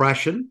and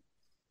repression.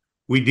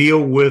 We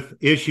deal with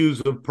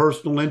issues of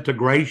personal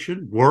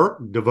integration, work,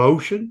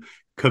 devotion,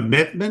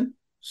 commitment,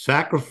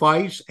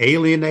 sacrifice,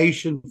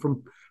 alienation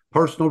from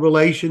personal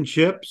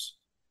relationships,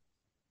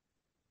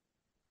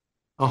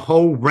 a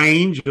whole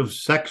range of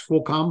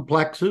sexual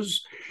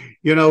complexes.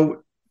 You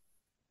know,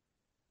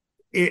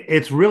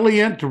 it's really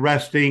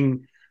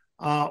interesting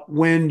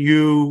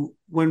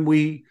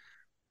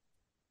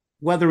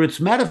whether it's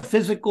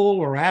metaphysical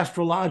or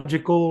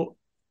astrological,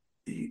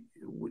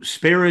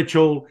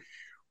 spiritual,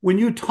 when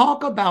you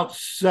talk about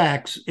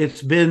sex,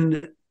 it's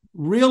been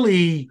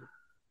really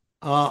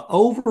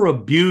over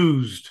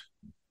abused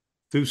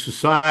through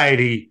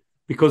society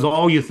because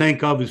all you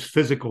think of is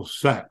physical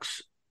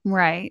sex.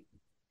 Right.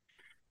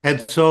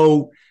 And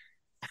so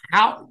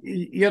how,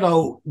 you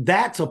know,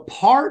 that's a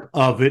part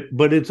of it,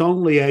 but it's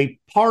only a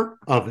part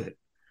of it.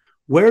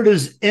 Where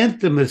does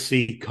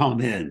intimacy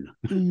come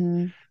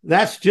in?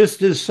 That's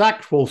just as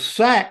sexual.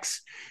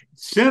 Sex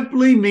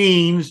simply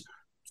means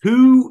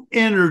two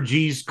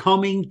energies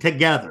coming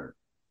together,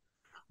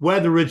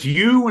 whether it's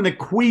you and a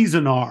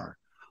Cuisinart,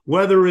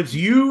 whether it's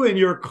you and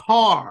your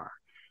car,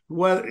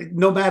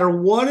 no matter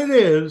what it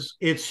is,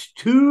 it's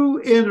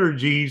two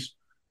energies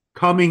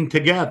coming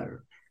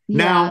together. Yeah.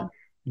 Now,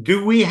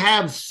 do we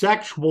have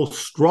sexual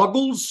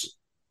struggles?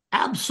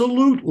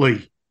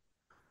 Absolutely.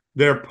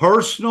 They're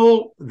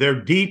personal.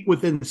 They're deep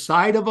within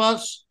inside of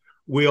us.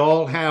 We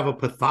all have a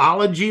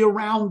pathology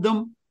around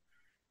them.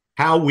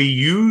 How we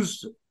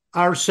use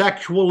our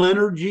sexual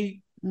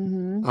energy,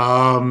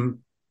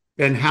 and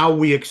how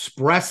we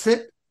express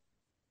it.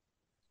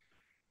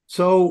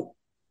 So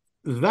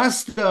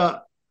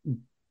Vesta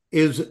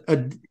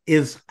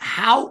is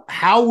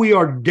how we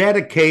are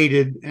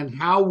dedicated and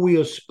how we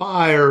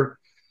aspire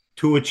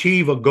to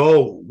achieve a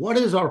goal. What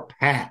is our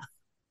path?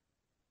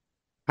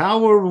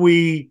 How are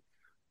we?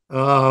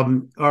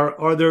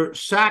 Are there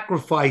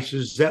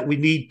sacrifices that we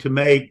need to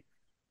make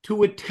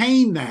to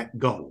attain that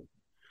goal?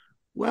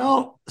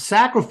 Well,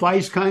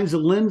 sacrifice kinds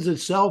of lends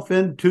itself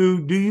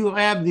into, do you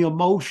have the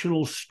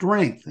emotional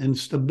strength and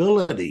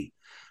stability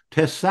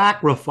to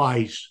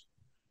sacrifice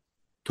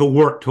to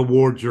work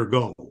towards your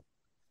goal?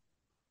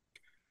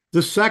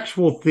 The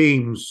sexual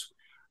themes,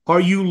 are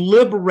you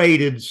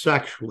liberated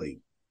sexually?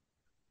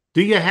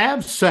 Do you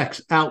have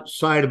sex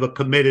outside of a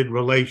committed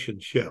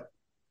relationship?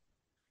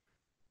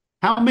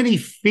 How many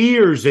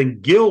fears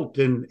and guilt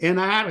and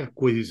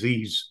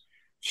inadequacies,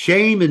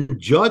 shame and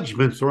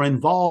judgments are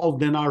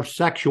involved in our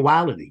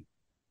sexuality?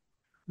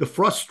 the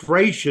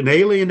frustration,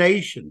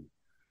 alienation,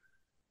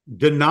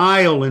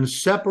 denial, and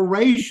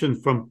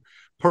separation from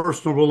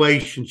personal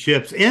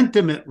relationships,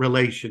 intimate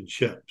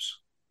relationships.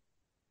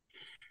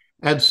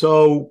 And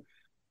so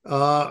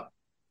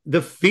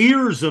the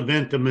fears of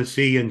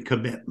intimacy and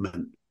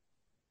commitment,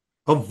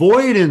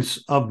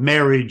 avoidance of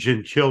marriage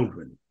and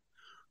children.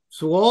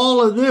 So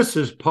all of this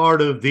is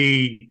part of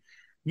you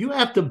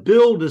have to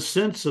build a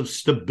sense of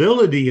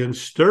stability and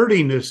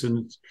sturdiness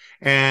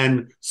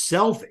and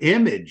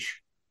self-image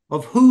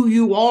of who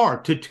you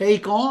are to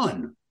take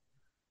on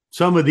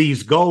some of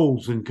these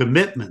goals and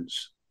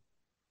commitments.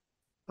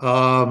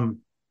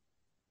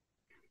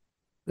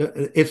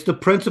 It's the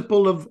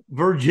principle of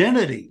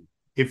virginity.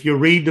 If you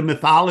read the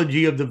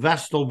mythology of the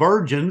Vestal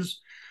Virgins,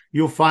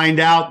 you'll find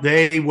out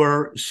they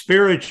were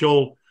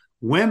spiritual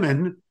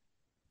women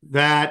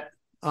that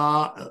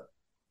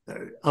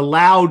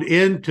allowed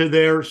into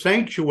their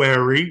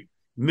sanctuary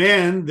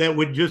men that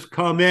would just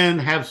come in,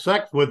 have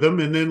sex with them,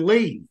 and then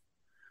leave.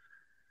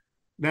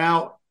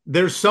 Now,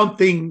 there's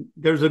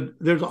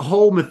a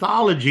whole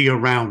mythology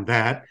around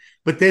that,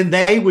 but then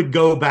they would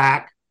go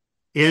back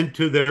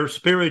into their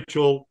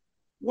spiritual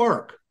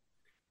work.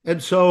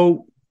 And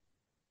so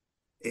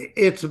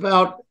it's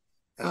about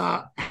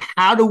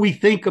how do we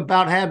think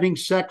about having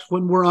sex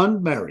when we're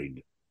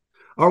unmarried?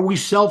 Are we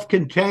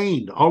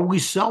self-contained? Are we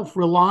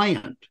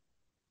self-reliant?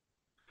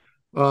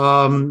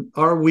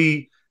 Are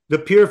we the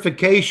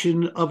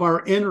purification of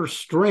our inner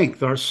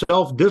strength, our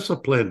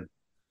self-discipline,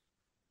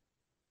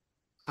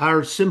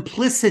 our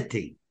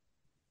simplicity?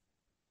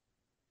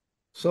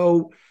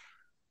 So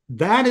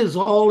that is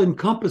all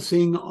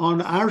encompassing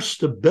on our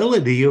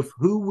stability of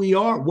who we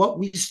are, what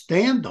we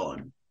stand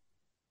on,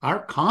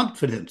 our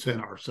confidence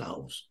in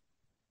ourselves.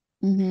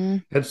 Mm-hmm.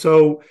 And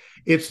so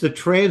it's the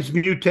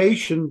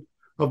transmutation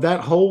of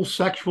that whole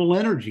sexual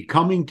energy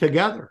coming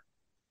together.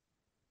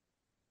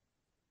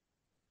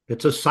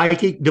 It's a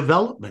psychic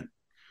development.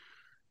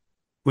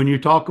 When you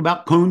talk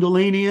about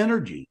Kundalini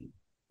energy,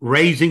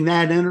 raising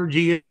that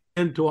energy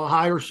into a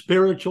higher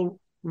spiritual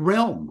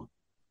realm.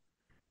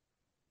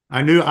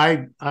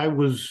 I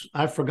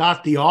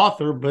forgot the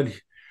author, but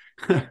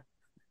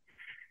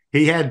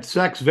he had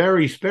sex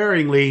very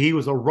sparingly. He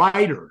was a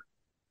writer.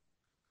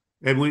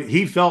 And when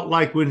he felt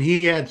like when he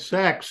had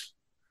sex,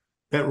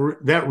 that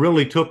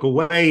really took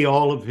away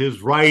all of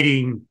his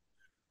writing,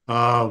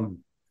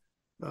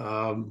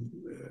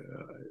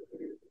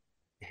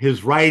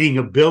 his writing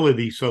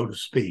ability, so to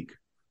speak.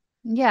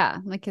 Yeah,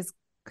 like his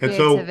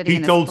creativity. And so he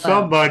told flow.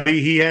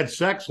 somebody he had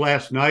sex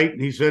last night,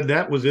 and he said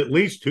that was at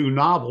least 2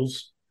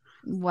 novels.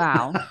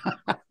 Wow.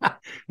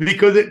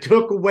 Because it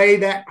took away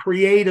that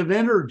creative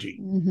energy.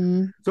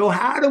 Mm-hmm. So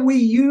how do we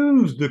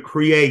use the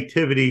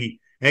creativity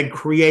and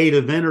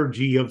creative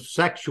energy of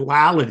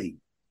sexuality,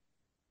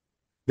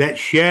 that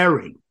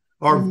sharing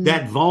or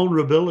that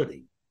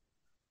vulnerability?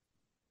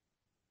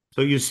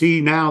 So you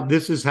see now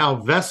this is how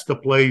Vesta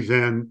plays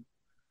in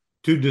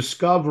to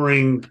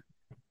discovering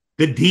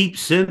the deep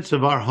sense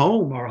of our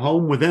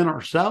home within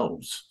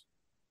ourselves.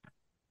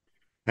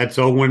 And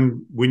so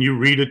when you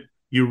read it,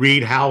 you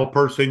read how a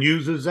person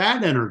uses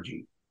that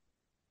energy.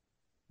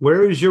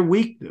 Where is your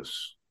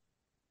weakness?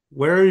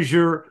 Where is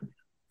your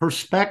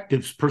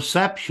perspectives,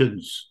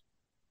 perceptions,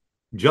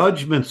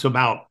 judgments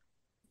about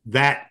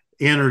that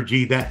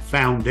energy, that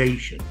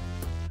foundation?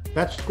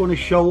 That's going to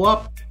show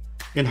up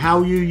in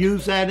how you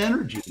use that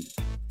energy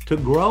to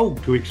grow,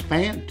 to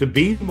expand, to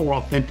be more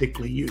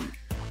authentically you,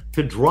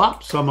 to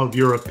drop some of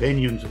your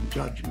opinions and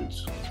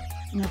judgments.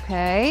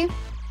 Okay.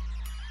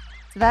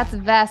 So that's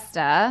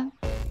Vesta.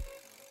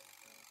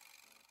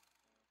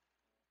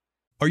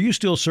 Are you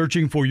still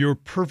searching for your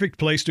perfect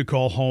place to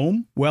call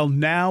home? Well,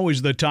 now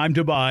is the time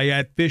to buy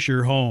at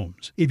Fisher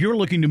Homes. If you're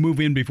looking to move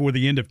in before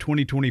the end of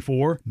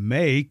 2024,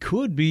 May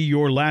could be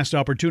your last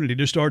opportunity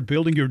to start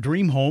building your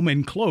dream home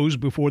and close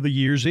before the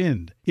year's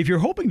end. If you're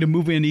hoping to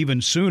move in even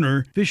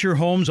sooner, Fisher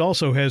Homes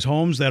also has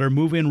homes that are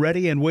move-in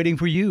ready and waiting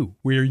for you,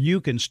 where you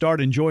can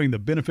start enjoying the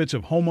benefits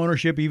of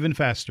homeownership even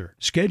faster.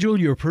 Schedule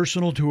your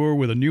personal tour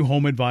with a new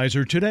home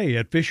advisor today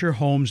at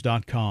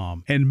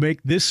FisherHomes.com and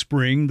make this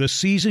spring the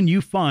season you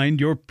find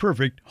your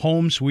perfect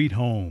home sweet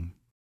home.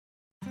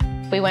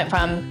 We went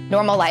from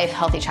normal life,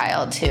 healthy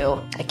child to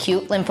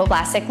acute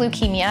lymphoblastic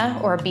leukemia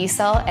or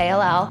B-cell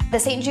ALL. The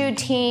St. Jude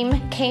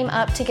team came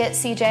up to get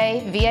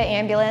CJ via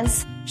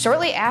ambulance.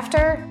 Shortly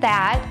after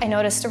that, I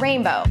noticed a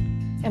rainbow.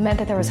 It meant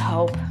that there was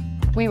hope.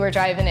 We were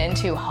driving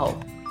into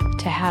hope.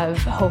 To have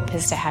hope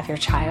is to have your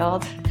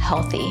child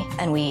healthy,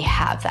 and we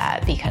have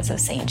that because of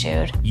St.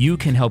 Jude. You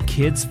can help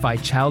kids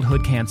fight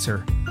childhood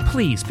cancer.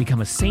 Please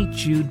become a St.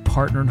 Jude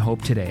Partner in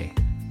Hope today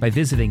by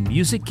visiting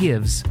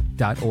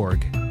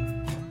musicgives.org.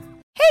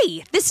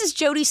 Hey, this is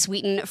Jodie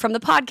Sweetin from the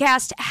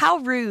podcast How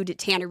Rude,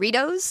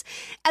 Tanneritos.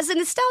 As a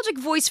nostalgic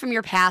voice from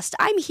your past,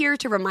 I'm here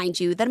to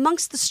remind you that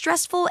amongst the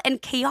stressful and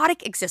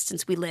chaotic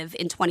existence we live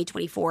in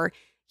 2024,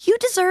 you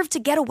deserve to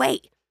get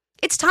away.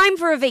 It's time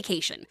for a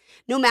vacation,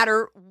 no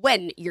matter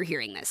when you're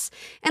hearing this.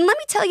 And let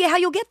me tell you how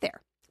you'll get there.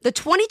 The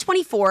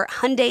 2024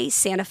 Hyundai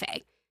Santa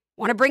Fe.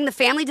 Want to bring the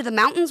family to the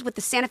mountains with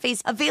the Santa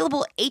Fe's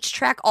available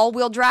H-Track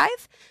all-wheel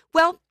drive?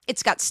 Well,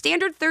 it's got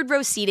standard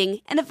third-row seating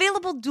and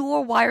available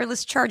dual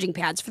wireless charging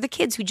pads for the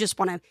kids who just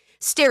want to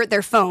stare at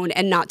their phone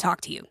and not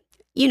talk to you.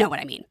 You know what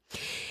I mean.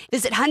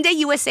 Visit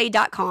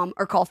HyundaiUSA.com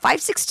or call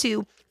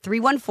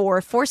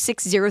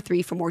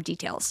 562-314-4603 for more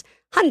details.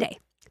 Hyundai,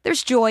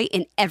 there's joy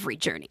in every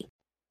journey.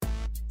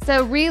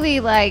 So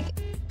really, like,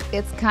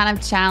 it's kind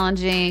of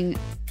challenging.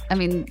 I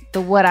mean,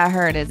 what I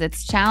heard is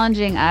it's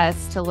challenging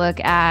us to look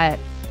at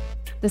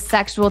the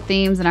sexual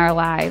themes in our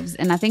lives.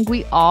 And I think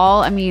we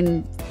all, I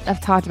mean, I've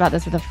talked about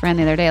this with a friend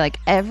the other day, like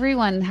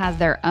everyone has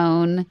their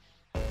own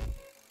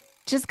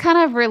just kind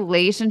of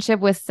relationship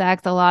with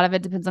sex. A lot of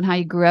it depends on how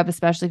you grew up,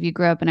 especially if you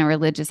grew up in a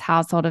religious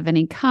household of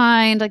any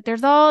kind. Like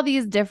there's all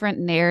these different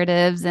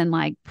narratives and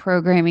like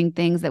programming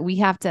things that we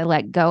have to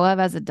let go of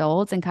as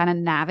adults and kind of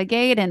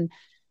navigate and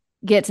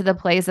get to the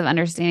place of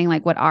understanding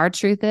like what our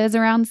truth is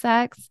around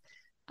sex.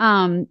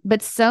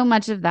 But so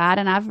much of that,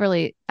 and I've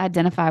really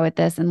identified with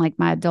this in like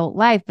my adult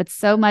life, but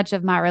so much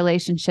of my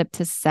relationship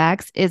to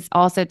sex is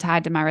also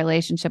tied to my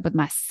relationship with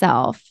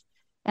myself.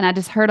 And I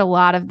just heard a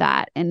lot of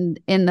that in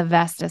the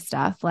Vesta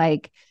stuff,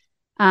 like,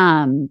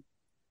 kind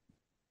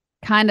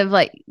of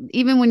like,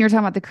 even when you're talking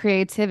about the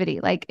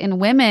creativity, like in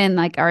women,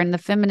 like are in the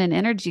feminine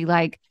energy,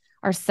 like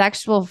our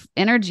sexual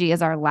energy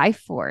is our life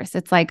force.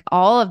 It's like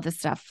all of the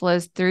stuff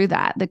flows through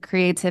that, the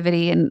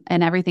creativity and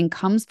everything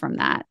comes from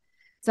that.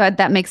 So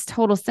that makes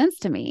total sense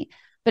to me.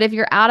 But if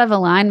you're out of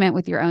alignment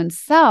with your own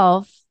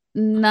self,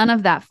 none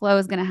of that flow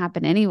is going to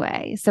happen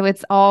anyway. So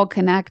it's all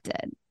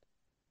connected.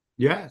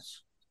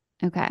 Yes.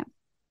 Okay.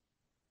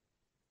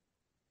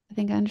 I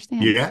think I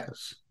understand.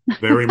 Yes,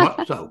 very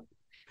much so.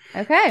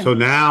 Okay. So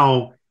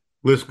now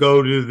let's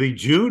go to the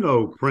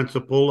Juno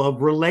principle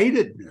of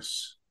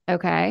relatedness.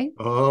 Okay.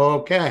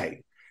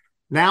 Okay.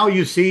 Now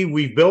you see,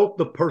 we've built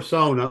the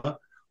persona.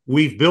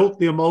 We've built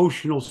the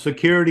emotional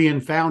security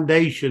and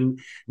foundation.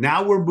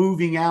 Now we're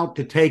moving out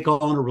to take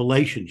on a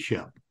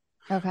relationship.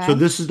 Okay. So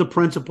this is the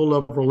principle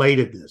of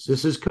relatedness.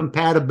 This is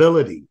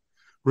compatibility,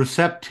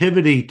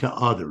 receptivity to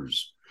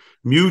others,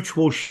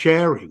 mutual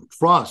sharing,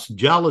 trust,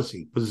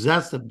 jealousy,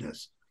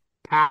 possessiveness,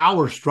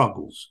 power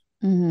struggles.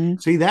 Mm-hmm.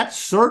 See, that's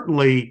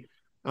certainly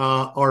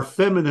are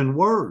feminine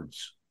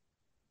words.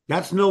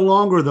 That's no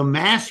longer the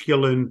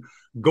masculine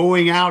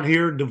going out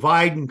here,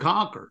 divide and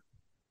conquer.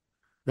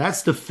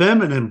 That's the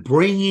feminine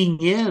bringing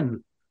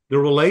in the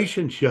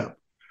relationship.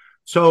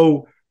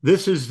 So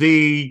this is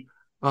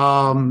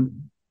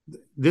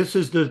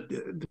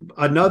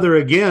another,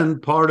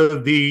 again, part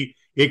of the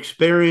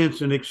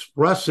experience and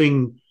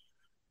expressing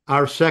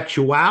our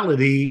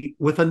sexuality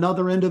with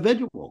another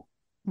individual.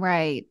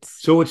 Right.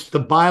 So it's the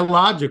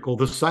biological,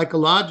 the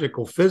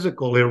psychological,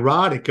 physical,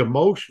 erotic,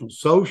 emotional,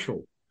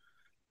 social,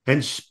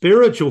 and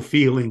spiritual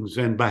feelings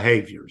and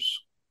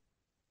behaviors.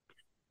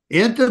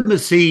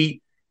 Intimacy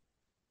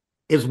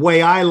is the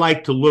way I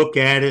like to look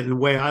at it and the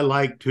way I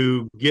like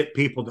to get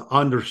people to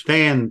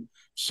understand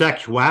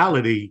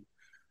sexuality,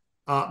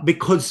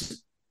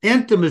 because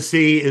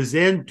intimacy is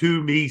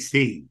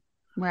intimacy.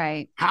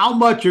 Right. How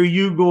much are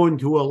you going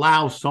to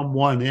allow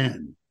someone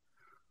in?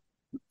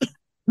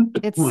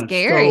 It's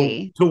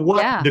scary. So to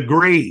what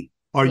degree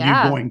are you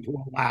going to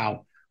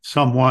allow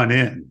someone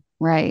in?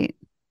 Right.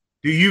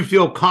 Do you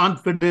feel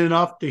confident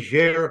enough to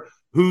share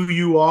who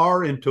you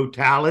are in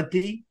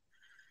totality?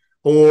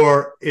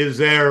 Or is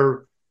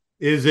it,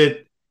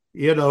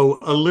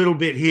 a little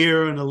bit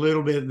here and a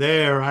little bit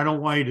there? I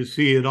don't want you to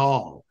see it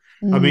all.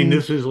 Mm-hmm. I mean,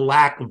 this is a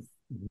lack of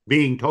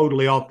being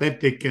totally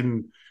authentic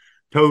and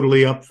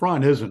totally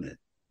upfront, isn't it?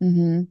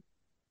 Mm-hmm.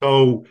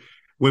 So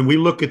when we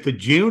look at the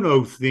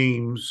Juno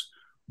themes,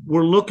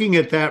 we're looking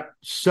at that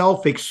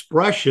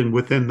self-expression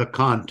within the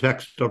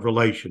context of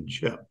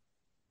relationship.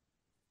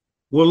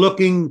 We're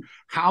looking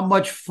how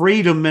much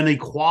freedom and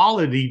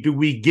equality do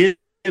we give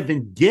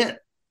and get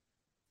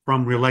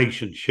from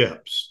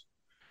relationships?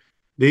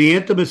 The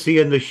intimacy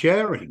and the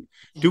sharing.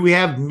 Do we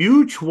have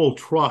mutual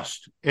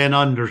trust and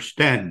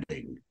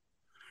understanding?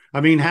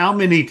 I mean, how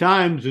many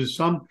times is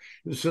one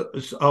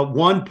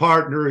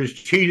partner is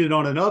cheated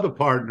on another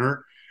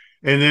partner,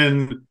 and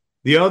then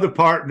the other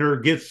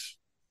partner gets,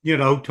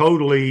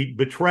 totally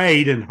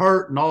betrayed and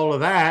hurt and all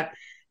of that,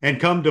 and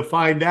come to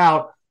find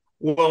out,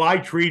 well, I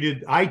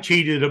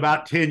cheated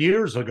about 10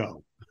 years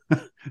ago.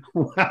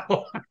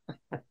 Well,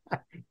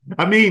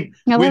 I mean,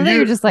 when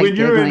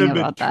you're in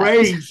a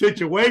betraying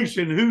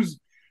situation,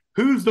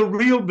 who's the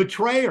real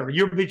betrayer?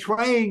 You're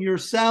betraying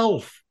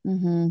yourself.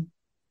 Mm-hmm.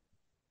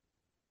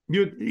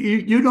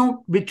 You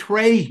don't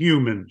betray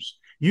humans.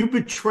 You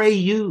betray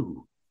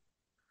you.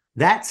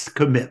 That's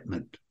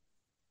commitment.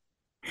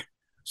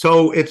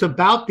 So it's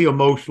about the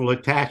emotional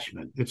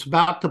attachment. It's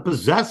about the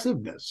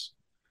possessiveness.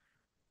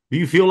 Do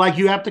you feel like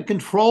you have to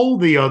control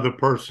the other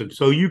person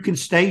so you can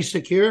stay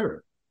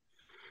secure?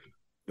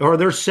 Are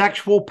there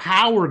sexual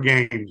power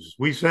games?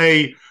 We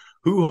say,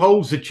 who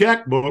holds the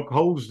checkbook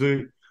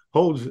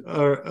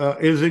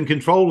is in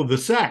control of the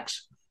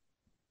sex.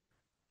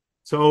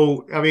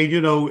 So, I mean,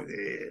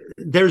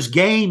 there's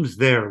games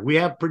there. We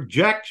have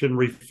projection,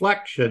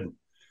 reflection.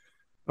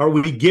 Are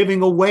we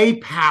giving away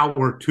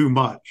power too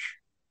much?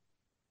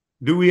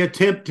 Do we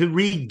attempt to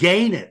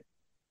regain it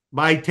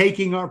by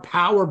taking our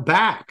power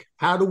back?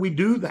 How do we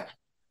do that?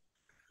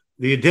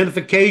 The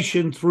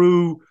identification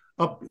through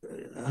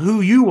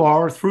who you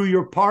are through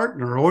your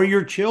partner or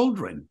your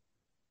children.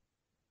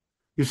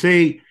 You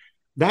see,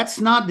 that's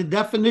not the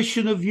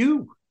definition of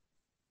you.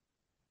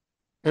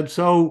 And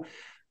so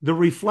the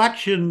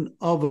reflection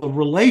of a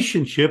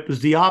relationship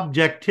is the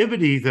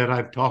objectivity that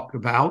I've talked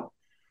about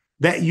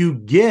that you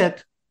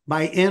get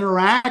by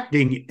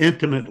interacting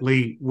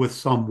intimately with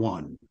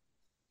someone,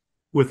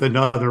 with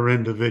another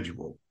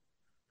individual.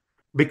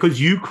 Because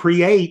you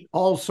create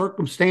all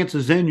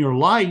circumstances in your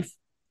life.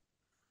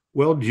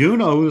 Well,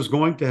 Juno is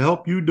going to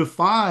help you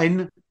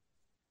define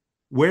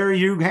where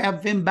you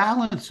have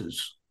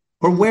imbalances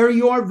or where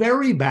you are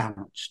very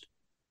balanced,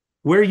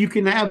 where you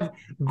can have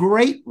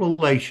great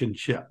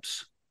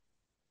relationships,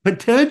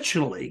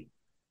 potentially,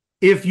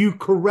 if you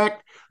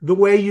correct the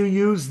way you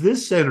use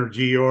this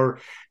energy or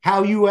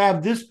how you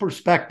have this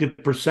perspective,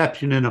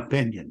 perception, and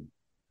opinion.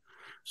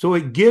 So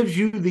it gives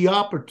you the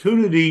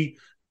opportunity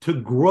to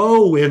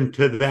grow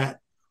into that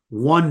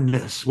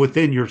oneness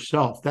within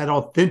yourself, that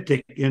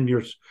authentically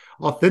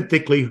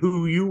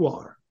who you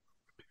are.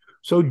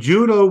 So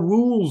Juno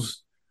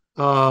rules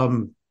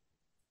your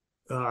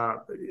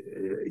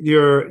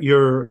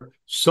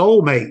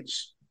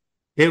soulmates.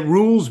 It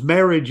rules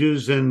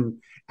marriages and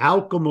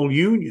alchemal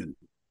union,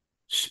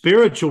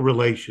 spiritual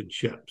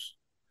relationships.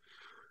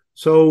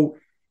 So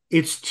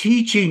it's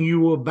teaching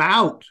you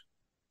about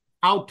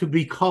how to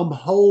become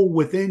whole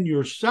within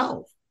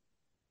yourself.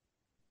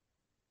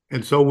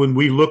 And so when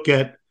we look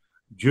at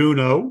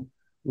Juno,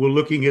 we're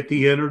looking at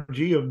the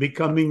energy of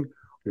becoming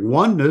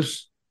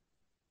oneness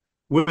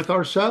with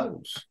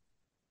ourselves.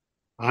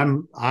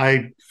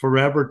 I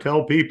forever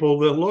tell people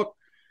that, look,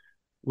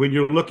 when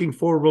you're looking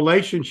for a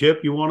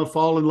relationship, you want to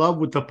fall in love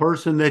with the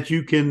person that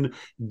you can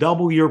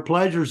double your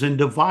pleasures and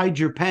divide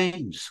your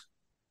pains.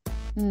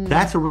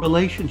 That's a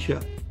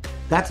relationship.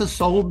 That's a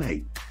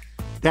soulmate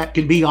that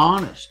can be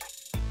honest,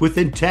 with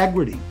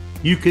integrity.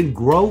 You can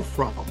grow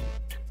from.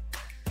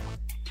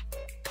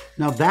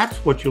 Now, that's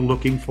what you're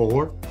looking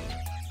for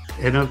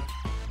in a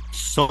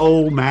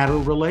soul matter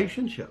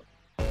relationship.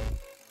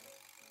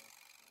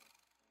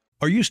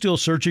 Are you still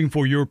searching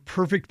for your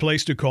perfect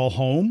place to call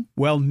home?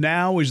 Well,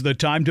 now is the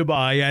time to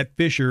buy at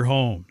Fisher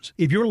Homes.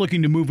 If you're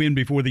looking to move in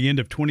before the end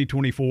of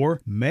 2024,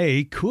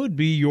 May could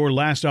be your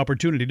last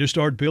opportunity to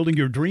start building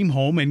your dream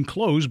home and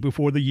close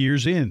before the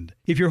year's end.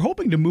 If you're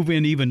hoping to move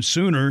in even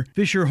sooner,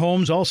 Fisher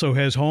Homes also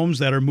has homes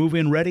that are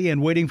move-in ready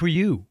and waiting for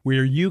you,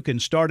 where you can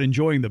start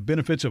enjoying the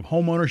benefits of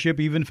homeownership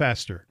even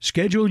faster.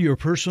 Schedule your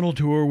personal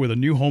tour with a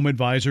new home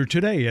advisor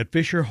today at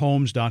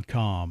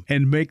FisherHomes.com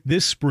and make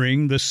this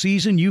spring the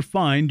season you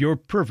find your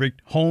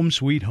perfect home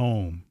sweet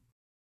home.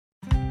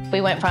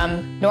 We went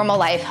from normal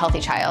life, healthy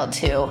child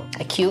to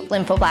acute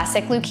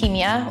lymphoblastic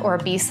leukemia or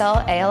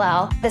B-cell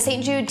ALL. The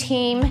St. Jude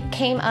team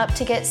came up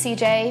to get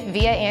CJ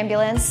via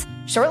ambulance.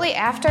 Shortly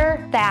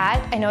after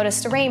that, I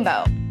noticed a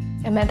rainbow.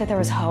 It meant that there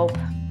was hope.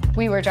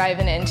 We were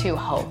driving into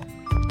hope.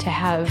 To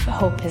have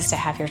hope is to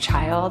have your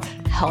child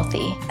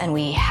healthy, and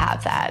we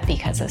have that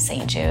because of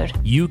St. Jude.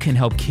 You can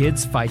help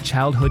kids fight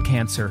childhood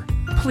cancer.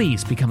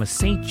 Please become a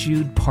St.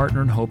 Jude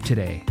Partner in Hope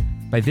today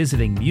by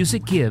visiting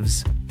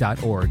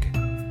musicgives.org.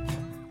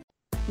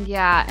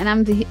 Yeah, and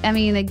I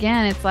mean,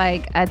 again, it's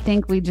like, I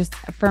think we just,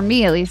 for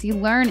me at least, you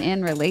learn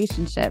in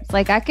relationships.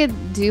 Like, I could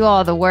do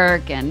all the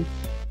work and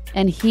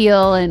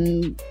heal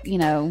and,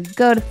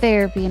 go to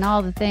therapy and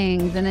all the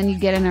things, and then you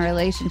get in a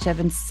relationship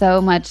and so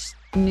much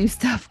new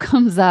stuff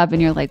comes up and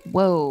you're like,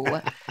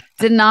 whoa,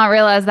 did not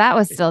realize that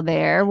was still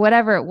there,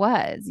 whatever it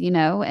was,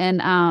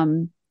 and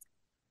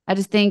I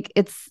just think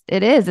it's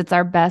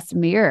our best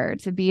mirror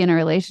to be in a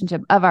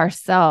relationship of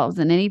ourselves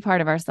and any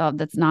part of ourselves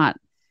that's not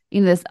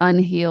this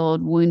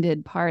unhealed,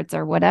 wounded parts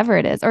or whatever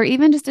it is, or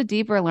even just a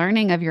deeper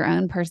learning of your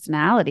own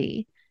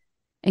personality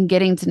and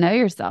getting to know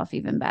yourself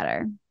even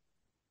better.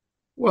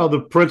 Well, the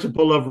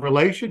principle of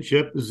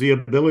relationship is the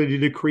ability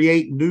to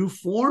create new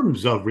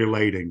forms of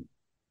relating.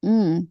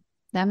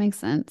 That makes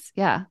sense.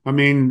 Yeah. I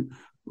mean,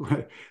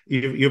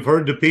 you've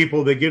heard the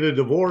people that get a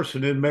divorce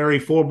and then marry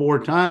 4 more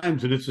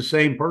times and it's the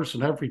same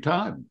person every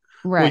time.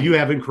 Right. Well, you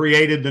haven't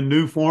created the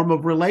new form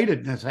of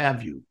relatedness,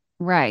 have you?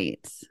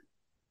 Right.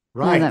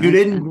 Right. Well, you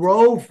didn't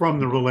grow from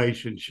the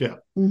relationship.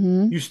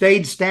 Mm-hmm. You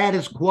stayed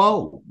status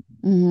quo.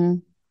 Mm-hmm.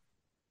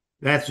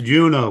 That's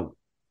Juno.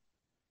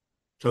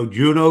 So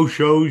Juno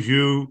shows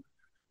you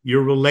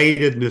your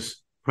relatedness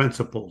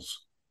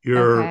principles,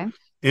 your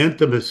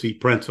intimacy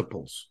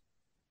principles.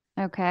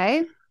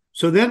 Okay.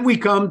 So then we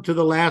come to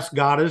the last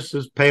goddess,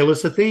 is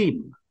Pallas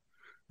Athene.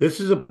 This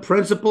is a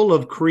principle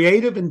of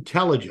creative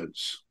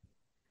intelligence.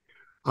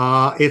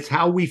 It's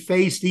how we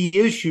face the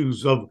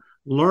issues of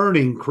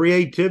learning,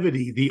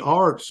 creativity, the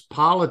arts,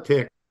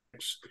 politics,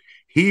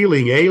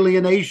 healing,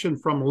 alienation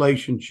from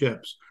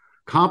relationships,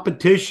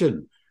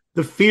 competition,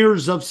 the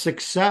fears of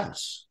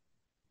success.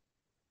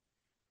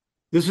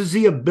 This is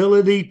the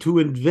ability to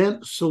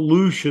invent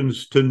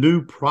solutions to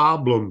new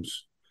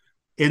problems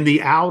in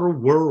the outer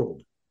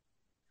world.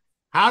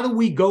 How do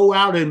we go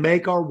out and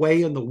make our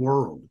way in the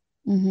world?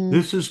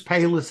 This is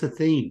Pallas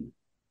Athene.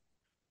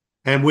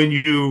 And when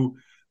you,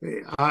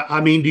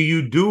 do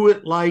you do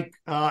it like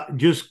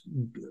just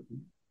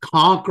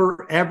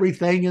conquer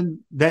everything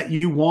that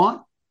you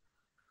want?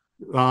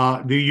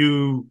 Do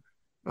you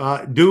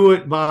do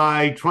it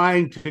by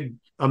trying to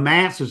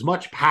amass as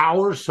much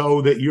power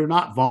so that you're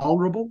not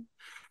vulnerable?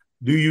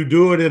 Do you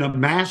do it in a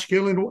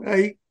masculine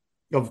way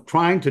of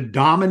trying to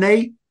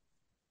dominate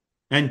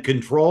and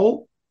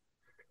control?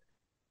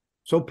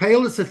 So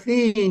Pallas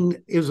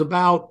Athene is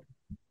about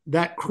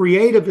that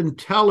creative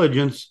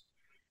intelligence,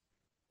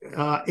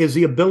 is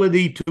the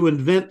ability to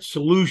invent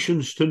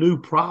solutions to new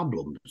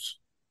problems.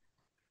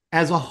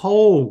 As a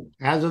whole,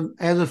 as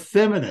a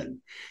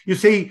feminine. You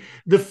see,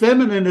 the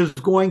feminine is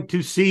going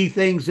to see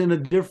things in a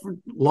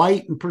different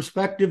light and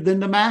perspective than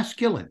the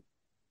masculine.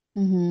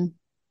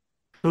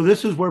 So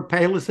this is where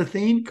Pallas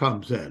Athene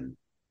comes in.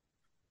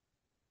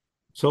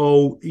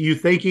 So you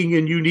thinking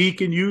in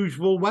unique and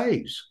unusual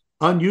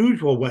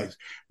ways.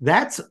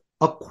 That's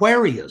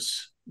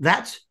Aquarius.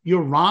 That's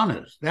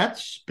Uranus.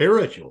 That's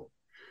spiritual.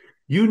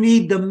 You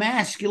need the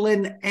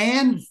masculine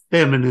and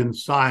feminine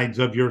sides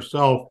of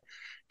yourself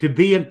to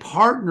be in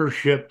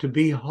partnership, to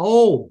be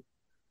whole,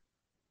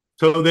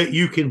 so that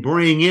you can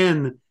bring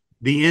in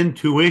the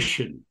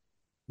intuition,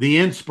 the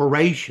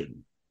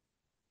inspiration,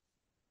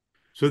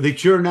 so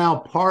that you're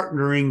now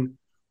partnering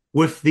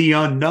with the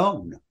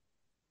unknown,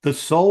 the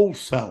soul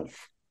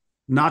self,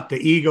 not the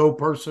ego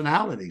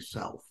personality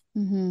self.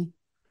 And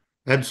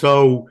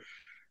so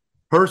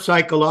her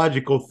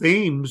psychological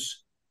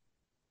themes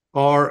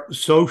are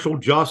social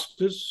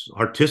justice,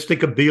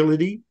 artistic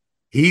ability,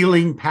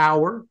 healing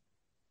power,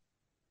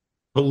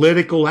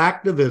 political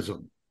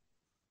activism.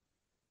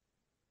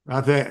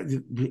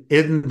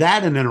 Isn't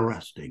that an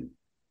interesting?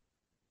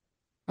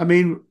 I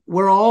mean,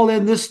 we're all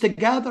in this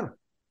together.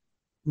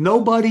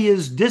 Nobody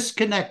is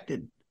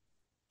disconnected.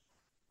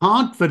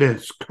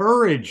 Confidence,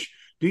 courage.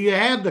 Do you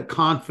have the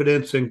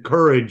confidence and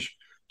courage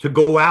to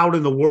go out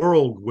in the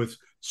world with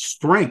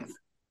strength,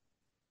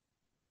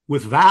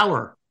 with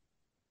valor,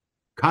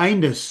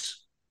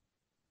 kindness?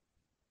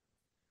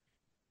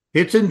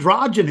 It's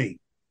androgyny.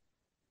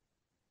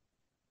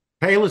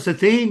 Pallas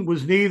Athene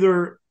was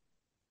neither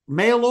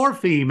male or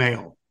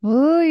female.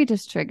 Oh, you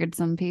just triggered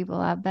some people,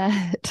 I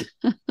bet.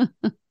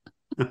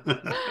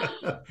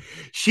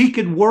 She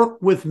could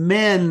work with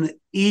men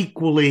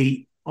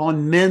equally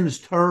on men's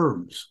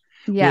terms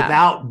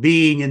without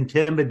being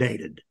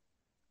intimidated.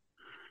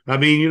 I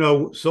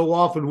mean, so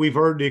often we've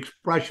heard the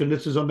expression,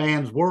 this is a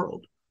man's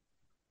world.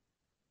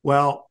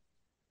 Well,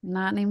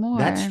 not anymore.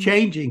 That's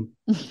changing.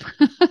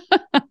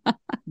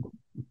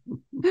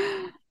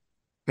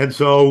 And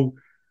so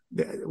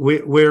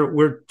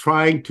we're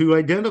trying to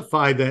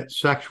identify that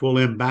sexual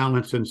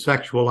imbalance and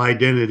sexual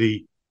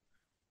identity.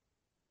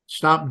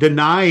 Stop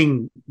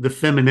denying the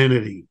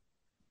femininity,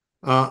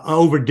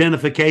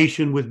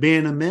 over-identification with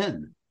being a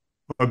man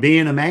or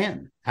being a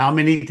man. How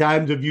many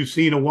times have you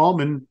seen a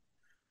woman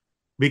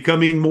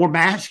becoming more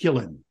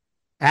masculine,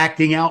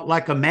 acting out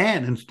like a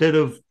man instead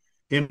of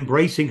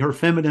embracing her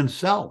feminine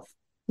self?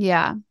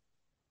 Yeah.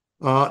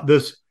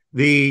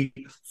 The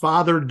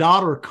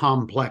father-daughter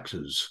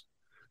complexes,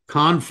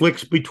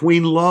 conflicts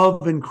between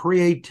love and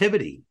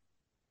creativity.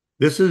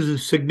 This is a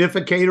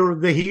significator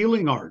of the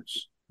healing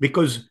arts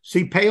because,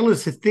 see,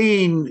 Pallas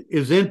Athene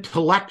is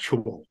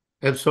intellectual.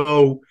 And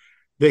so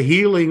the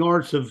healing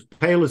arts of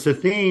Pallas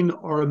Athene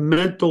are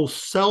mental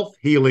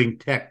self-healing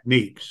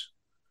techniques,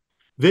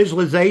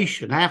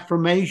 visualization,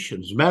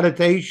 affirmations,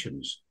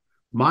 meditations,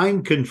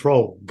 mind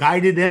control,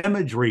 guided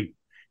imagery,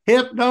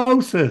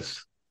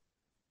 hypnosis.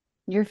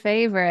 Your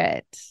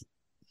favorite.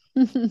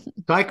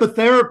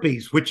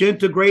 Psychotherapies, which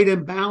integrate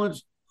and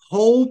balance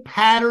whole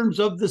patterns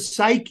of the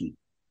psyche.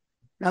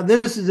 Now,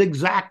 this is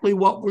exactly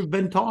what we've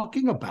been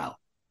talking about.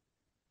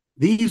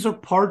 These are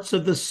parts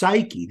of the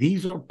psyche.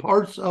 These are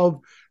parts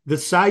of the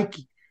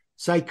psyche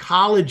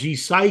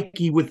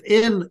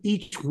within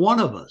each one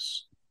of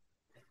us.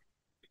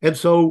 And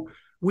so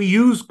we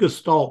use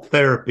Gestalt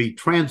therapy,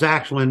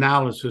 transactional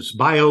analysis,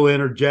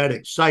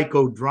 bioenergetics,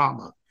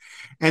 psychodrama.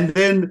 And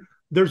then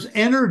there's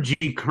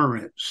energy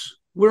currents.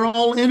 We're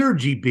all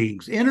energy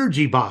beings,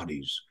 energy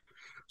bodies.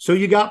 So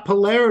you got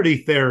polarity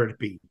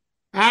therapy,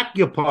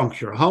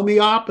 acupuncture,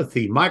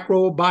 homeopathy,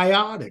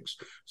 microbiotics,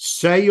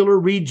 cellular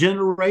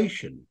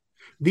regeneration.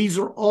 These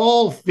are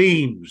all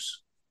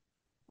themes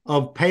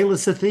of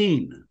Pallas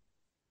Athene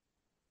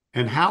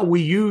and how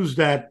we use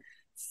that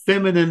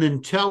feminine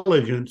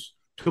intelligence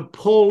to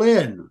pull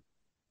in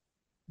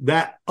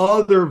that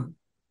other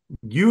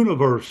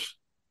universe,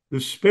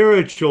 the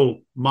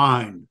spiritual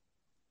mind,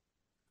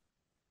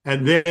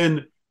 and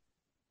then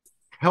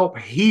help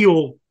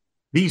heal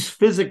these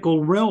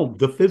physical realms,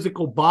 the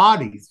physical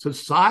body,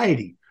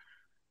 society.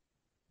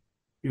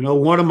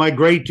 One of my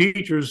great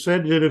teachers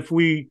said that if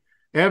we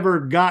ever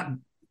got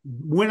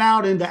went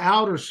out into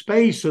outer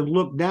space and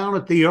looked down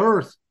at the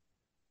earth,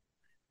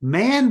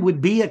 man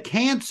would be a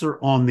cancer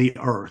on the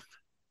earth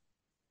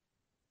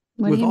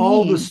with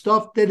all the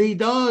stuff that he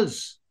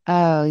does.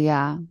 Oh,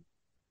 yeah.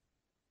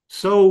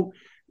 So,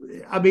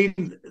 I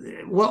mean,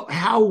 well,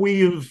 how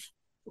we've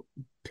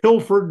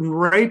pilfered and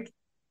raped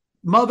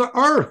Mother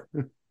Earth,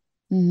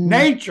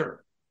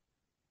 nature.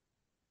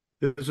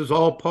 This is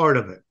all part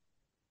of it.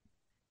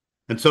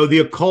 And so the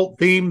occult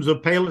themes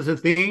of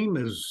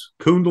Paleotheme is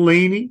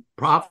Kundalini,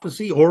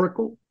 prophecy,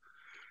 oracle,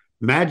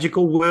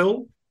 magical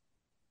will,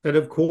 and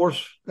of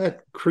course,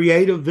 that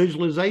creative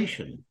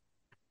visualization.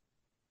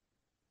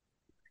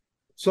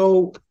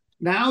 So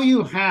now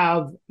you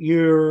have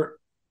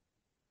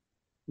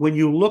when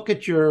you look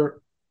at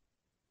your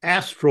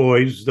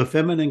asteroids, the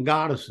feminine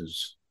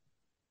goddesses,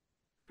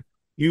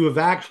 you have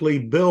actually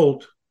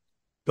built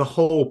the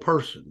whole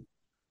person,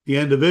 the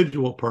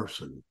individual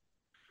person,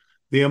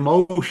 the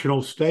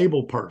emotional,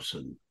 stable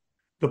person,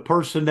 the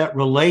person that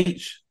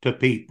relates to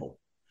people,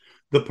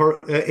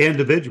 the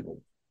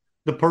individual,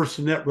 the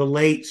person that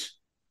relates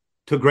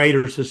to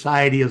greater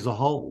society as a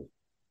whole,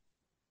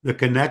 the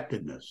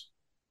connectedness,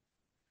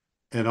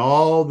 and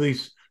all the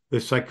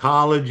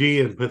psychology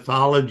and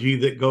pathology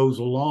that goes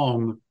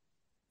along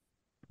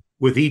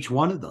with each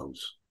one of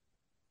those.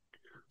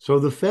 So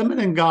the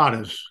feminine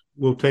goddess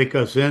will take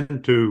us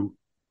into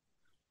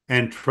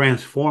and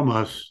transform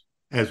us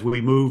as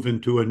we move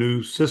into a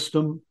new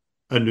system,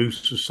 a new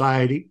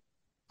society,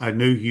 a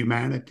new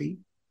humanity,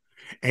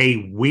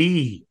 a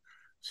we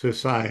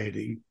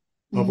society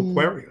of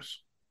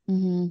Aquarius.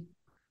 Mm-hmm.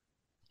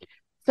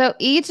 So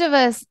each of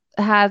us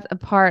has a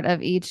part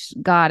of each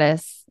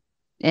goddess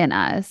in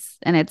us,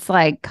 and it's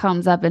like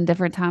comes up in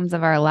different times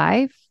of our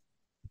life.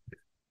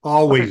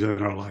 Always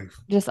in our life.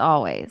 Just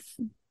always.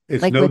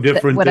 It's like no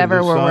different whatever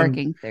than the we're sun.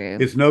 working through.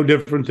 It's no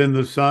different than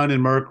the sun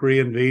and Mercury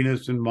and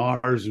Venus and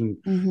Mars. And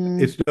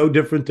it's no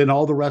different than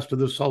all the rest of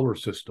the solar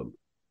system.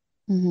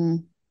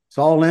 It's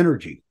all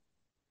energy.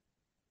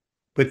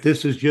 But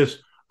this is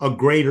just a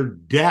greater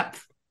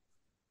depth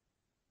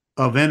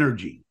of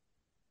energy.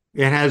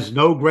 It has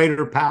no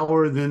greater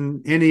power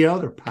than any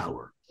other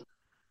power.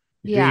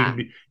 Yeah.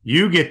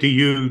 You get to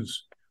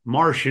use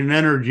Martian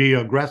energy,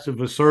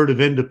 aggressive, assertive,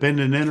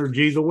 independent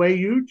energy the way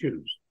you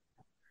choose.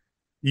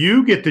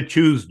 You get to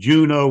choose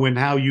Juno and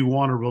how you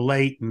want to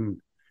relate and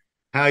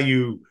how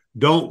you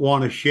don't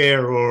want to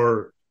share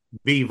or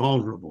be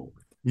vulnerable.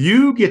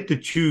 You get to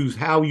choose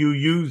how you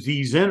use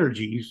these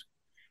energies.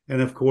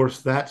 And of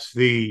course, that's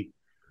the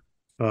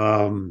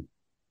fantastic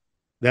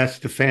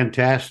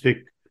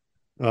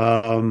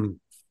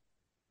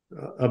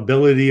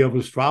ability of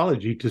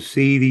astrology to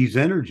see these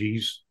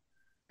energies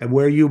and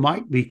where you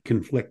might be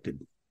conflicted,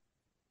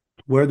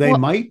 where they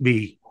might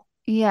be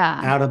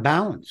out of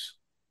balance.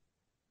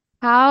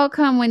 How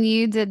come when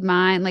you did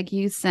mine, like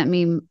you sent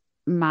me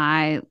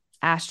my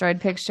asteroid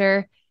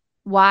picture,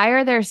 why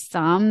are there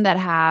some that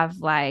have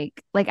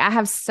like I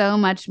have so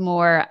much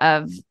more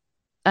of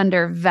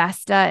under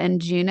Vesta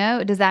and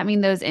Juno? Does that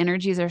mean those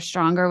energies are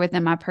stronger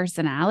within my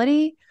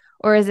personality,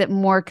 or is it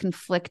more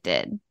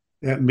conflicted?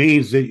 That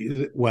means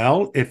that,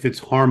 well, if it's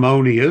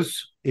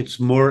harmonious, it's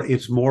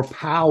more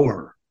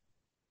power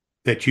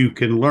that you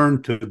can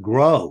learn to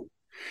grow.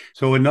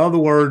 So in other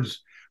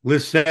words,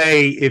 let's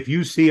say if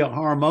you see a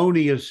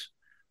harmonious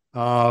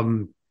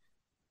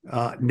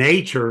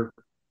nature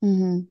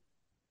and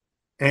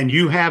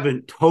you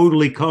haven't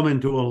totally come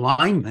into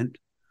alignment,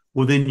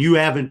 well, then you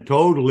haven't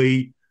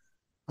totally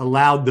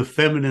allowed the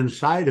feminine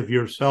side of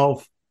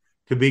yourself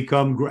to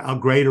become a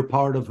greater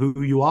part of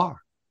who you are.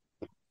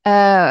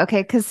 Oh,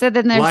 okay. Because so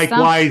then there's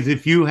likewise,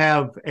 if you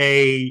have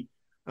a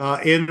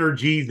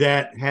energy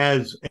that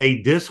has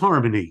a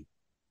disharmony.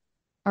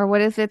 Or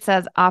what if it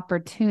says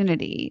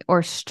opportunity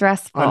or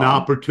stressful? An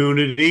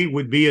opportunity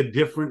would be a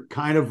different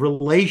kind of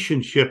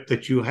relationship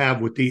that you have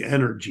with the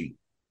energy.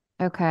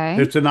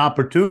 Okay. It's an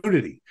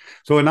opportunity.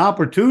 So an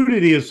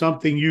opportunity is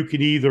something you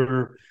can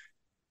either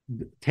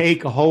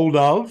take a hold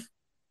of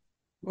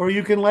or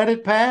you can let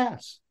it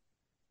pass.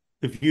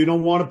 If you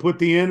don't want to put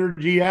the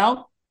energy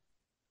out,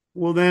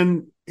 well,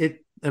 then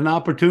an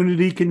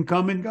opportunity can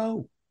come and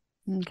go.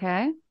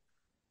 Okay.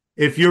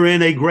 If you're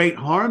in a great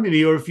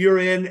harmony or if you're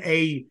in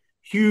a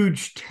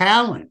huge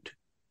talent,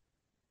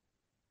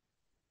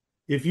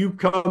 if you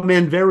come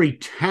in very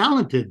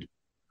talented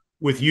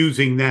with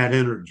using that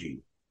energy,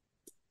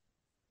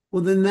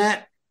 well, then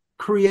that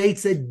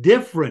creates a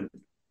different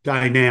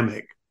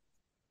dynamic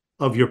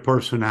of your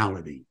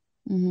personality.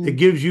 It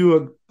gives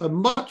you a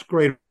much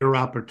greater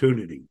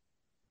opportunity.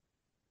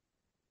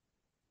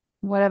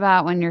 What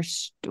about when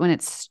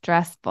it's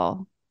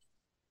stressful?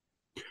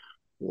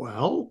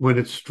 Well, when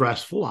it's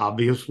stressful,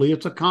 obviously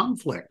it's a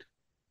conflict.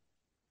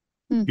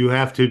 You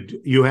have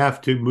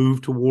to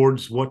move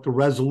towards what the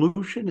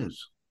resolution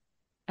is.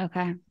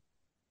 Okay.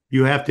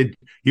 You have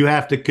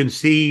to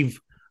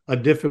conceive a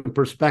different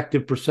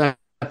perspective,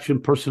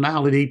 perception,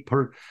 personality,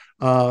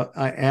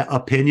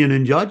 opinion,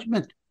 and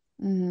judgment.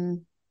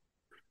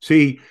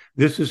 See,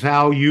 this is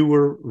how you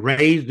were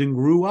raised and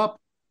grew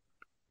up.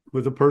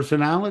 with a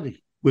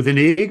personality, with an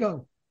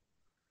ego.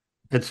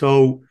 And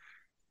so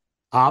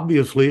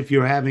obviously, if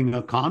you're having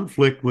a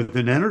conflict with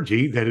an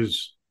energy that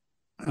is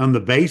on the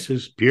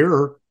basis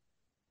pure,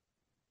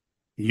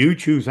 you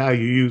choose how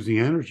you use the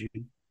energy.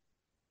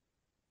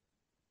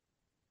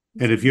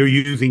 And if you're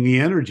using the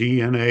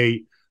energy in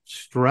a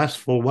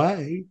stressful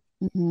way,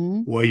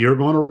 well, you're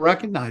going to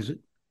recognize it.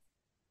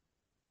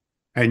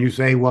 And you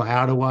say, well,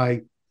 how do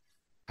I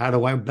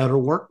better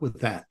work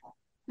with that?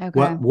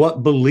 Okay.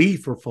 What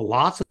belief or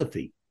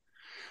philosophy?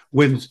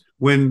 When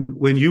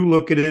you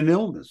look at an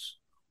illness,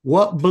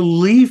 what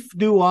belief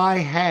do I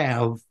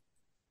have?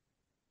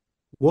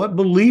 What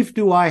belief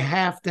do I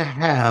have to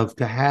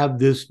have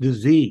this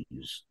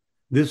disease,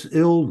 this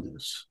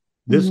illness,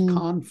 this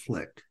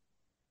conflict?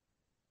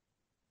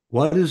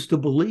 What is the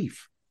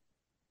belief?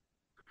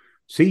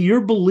 See,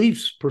 your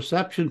beliefs,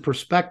 perception,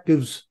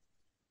 perspectives,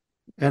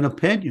 and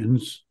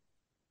opinions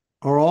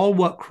are all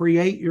what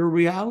create your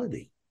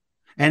reality.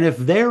 And if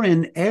they're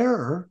in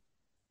error,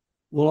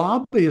 well,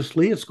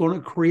 obviously it's going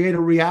to create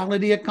a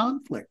reality of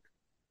conflict.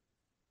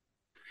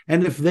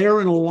 And if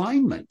they're in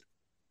alignment,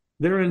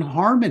 they're in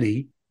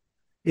harmony,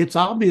 it's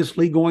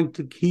obviously going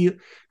to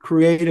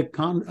create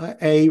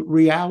a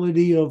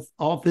reality of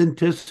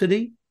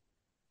authenticity,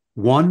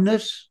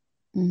 oneness,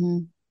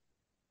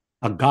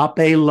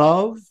 agape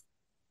love,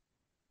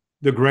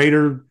 the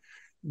greater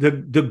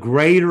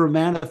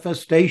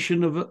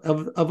manifestation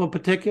of a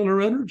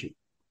particular energy.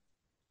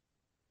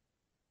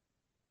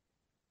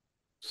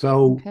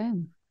 So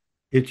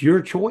it's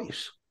your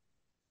choice.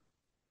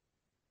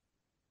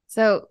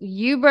 So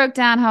you broke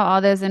down how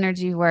all those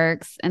energy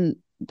works and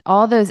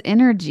all those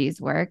energies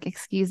work,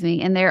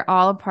 and they're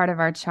all a part of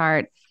our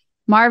chart.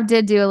 Marv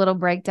did do a little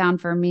breakdown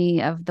for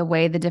me of the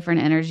way the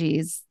different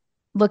energies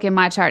look in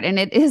my chart. And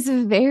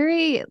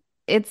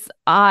it's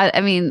odd.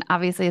 I mean,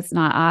 obviously it's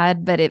not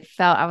odd, but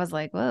I was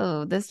like,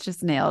 whoa, this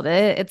just nailed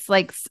it. It's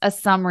like a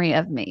summary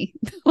of me.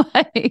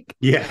 Like,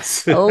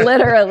 yes,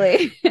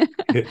 literally.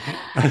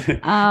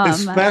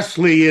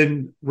 Especially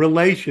in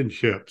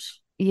relationships.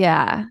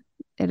 Yeah,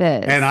 it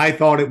is. And I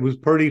thought it was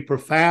pretty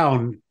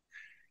profound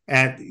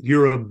at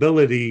your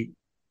ability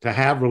to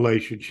have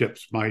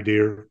relationships, my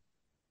dear.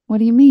 What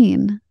do you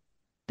mean?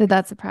 Did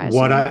that surprise you?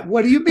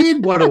 What do you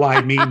mean? What do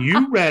I mean?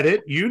 You read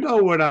it. You know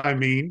what I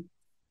mean.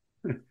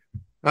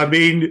 I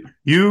mean,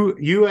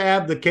 you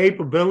have the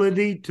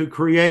capability to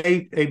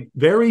create a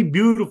very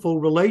beautiful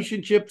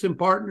relationships and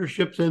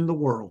partnerships in the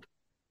world.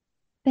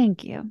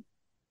 Thank you.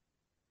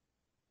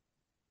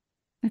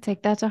 I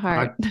take that to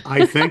heart.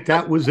 I think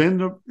that was in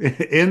the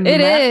it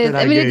is.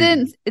 I mean,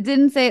 it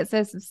didn't say it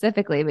so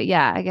specifically, but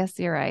yeah, I guess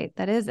you're right.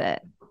 That is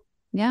it.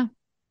 Yeah.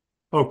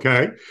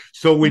 Okay.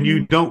 So when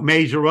you don't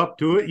measure up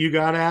to it, you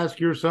got to ask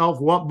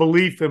yourself, what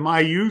belief am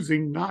I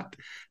using not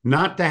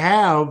to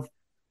have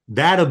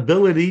that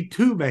ability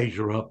to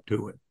measure up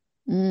to it?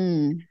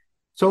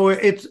 So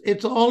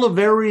it's all of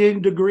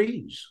varying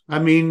degrees. I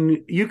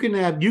mean, you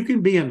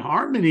can be in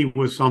harmony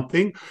with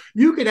something.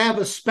 You could have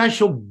a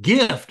special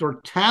gift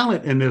or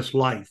talent in this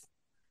life.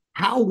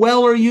 How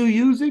well are you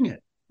using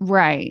it?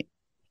 Right.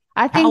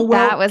 I think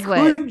that was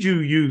what. Could you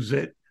use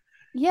it?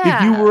 Yeah.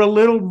 If you were a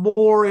little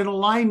more in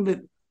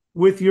alignment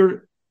with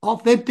your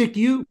authentic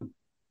you.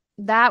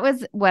 That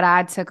was what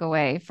I took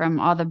away from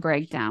all the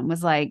breakdown,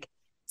 was like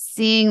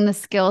seeing the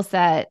skill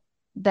set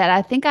that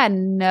I think I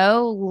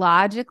know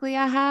logically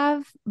I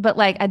have, but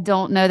like I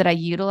don't know that I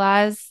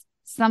utilize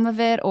some of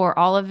it or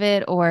all of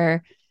it,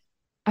 or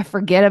I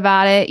forget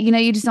about it.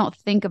 You just don't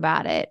think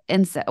about it.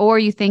 And so, or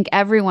you think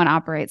everyone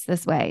operates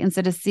this way. And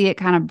so to see it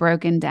kind of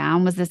broken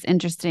down was this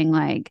interesting,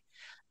 like,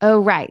 oh,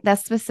 right,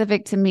 that's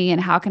specific to me. And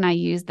how can I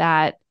use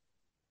that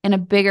in a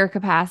bigger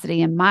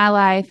capacity in my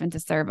life and to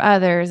serve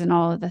others and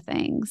all of the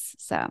things.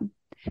 So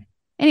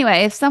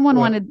anyway, if someone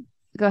wanted,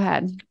 go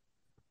ahead.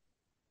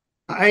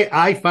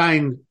 I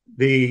find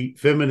the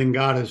feminine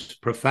goddess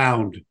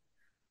profound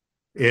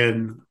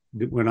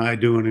when I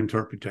do an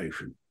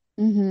interpretation.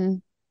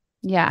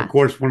 Yeah. Of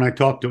course, when I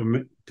talk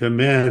to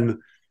men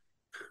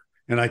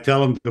and I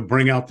tell them to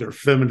bring out their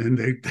feminine,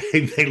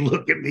 they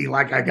look at me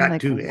like I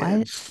got two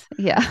heads.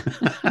 Yeah.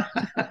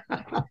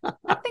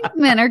 I think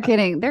men are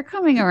kidding. They're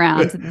coming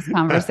around to this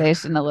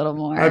conversation a little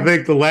more. I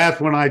think the last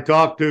one I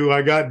talked to,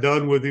 I got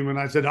done with him and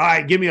I said, all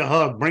right, give me a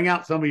hug. Bring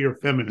out some of your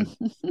feminine.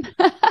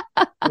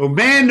 So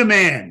man to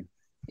man.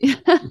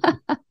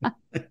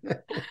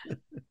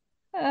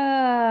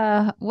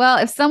 Well,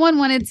 if someone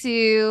wanted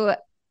to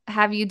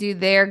have you do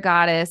their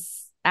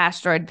goddess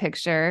asteroid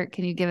picture,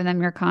 can you give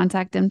them your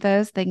contact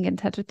info so they can get in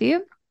touch with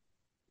you?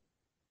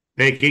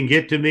 They can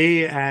get to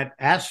me at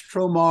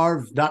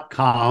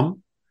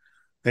astromarv.com.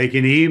 They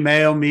can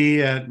email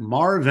me at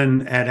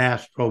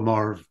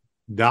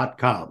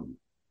marvin@astromarv.com.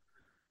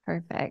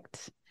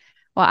 Perfect.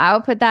 Well, I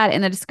will put that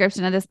in the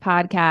description of this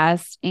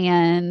podcast,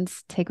 and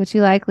take what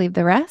you like, leave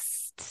the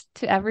rest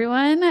to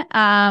everyone.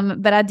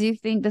 But I do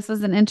think this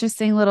was an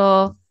interesting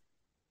little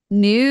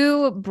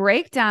new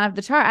breakdown of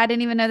the chart. I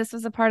didn't even know this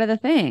was a part of the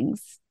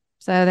things.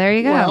 So there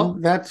you go. Well,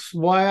 that's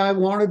why I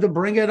wanted to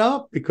bring it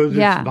up, because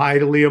it's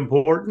vitally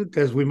important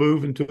as we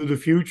move into the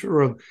future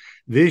of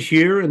this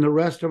year and the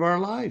rest of our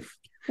life.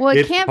 Well,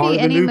 it can't be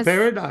any new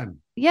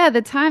paradigm. Yeah,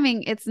 the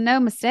timing, it's no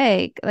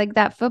mistake. Like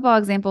that football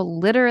example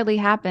literally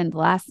happened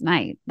last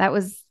night. That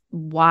was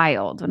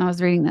wild. When I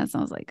was reading this, I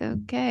was like,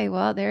 okay,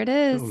 well, there it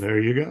is. So there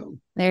you go.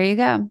 There you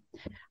go.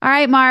 All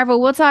right, Marv,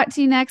 we'll talk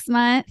to you next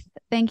month.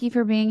 Thank you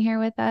for being here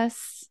with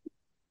us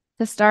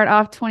to start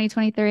off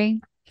 2023.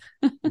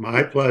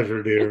 My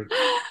pleasure, dear.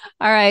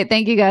 All right.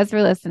 Thank you guys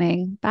for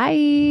listening.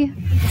 Bye.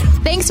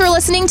 Thanks for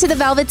listening to the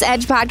Velvet's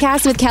Edge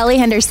podcast with Kelly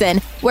Henderson,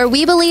 where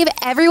we believe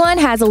everyone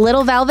has a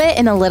little velvet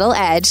and a little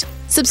edge.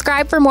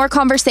 Subscribe for more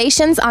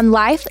conversations on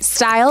life,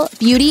 style,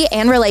 beauty,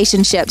 and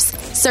relationships.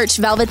 Search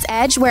Velvet's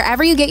Edge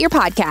wherever you get your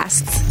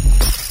podcasts.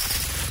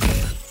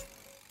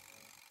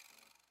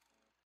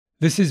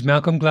 This is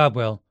Malcolm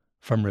Gladwell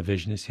from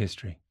Revisionist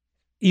History.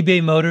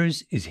 eBay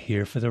Motors is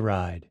here for the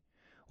ride.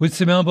 With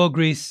some elbow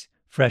grease,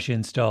 fresh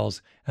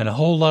installs, and a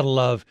whole lot of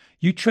love,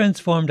 you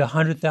transformed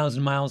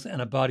 100,000 miles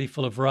and a body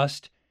full of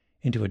rust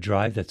into a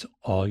drive that's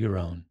all your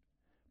own.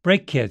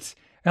 Brake kits,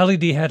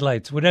 LED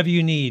headlights, whatever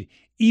you need,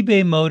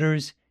 eBay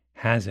Motors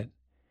has it.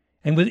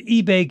 And with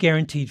eBay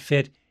Guaranteed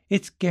Fit,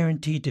 it's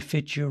guaranteed to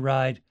fit your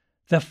ride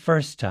the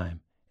first time,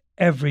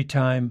 every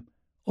time,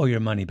 or your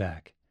money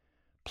back.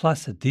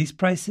 Plus, at these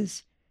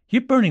prices,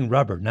 you're burning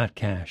rubber, not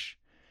cash.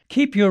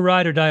 Keep your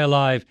ride or die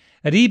alive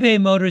at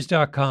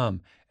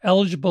ebaymotors.com.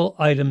 Eligible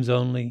items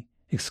only.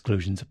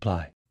 Exclusions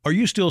apply. Are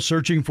you still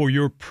searching for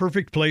your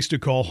perfect place to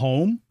call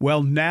home?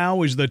 Well,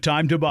 now is the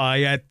time to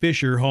buy at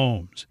Fisher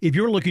Homes. If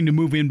you're looking to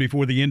move in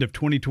before the end of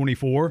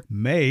 2024,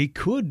 May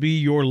could be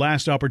your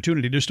last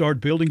opportunity to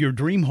start building your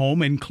dream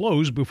home and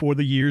close before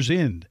the year's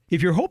end.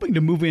 If you're hoping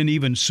to move in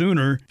even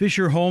sooner,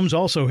 Fisher Homes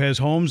also has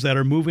homes that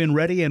are move-in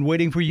ready and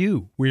waiting for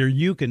you, where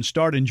you can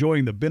start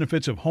enjoying the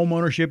benefits of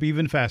homeownership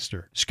even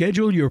faster.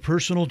 Schedule your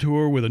personal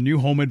tour with a new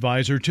home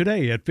advisor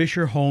today at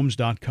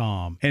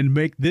FisherHomes.com and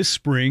make this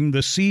spring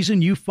the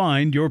season you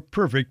find your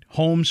perfect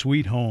home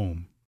sweet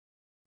home.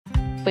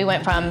 We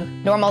went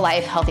from normal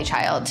life, healthy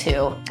child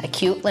to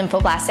acute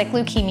lymphoblastic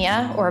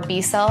leukemia, or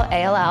B-cell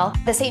ALL.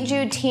 The St.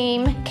 Jude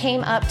team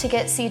came up to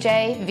get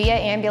CJ via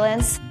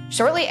ambulance.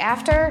 Shortly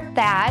after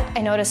that,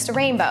 I noticed a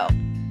rainbow.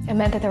 It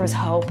meant that there was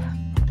hope.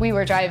 We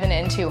were driving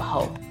into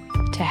hope.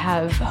 To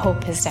have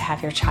hope is to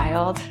have your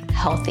child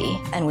healthy,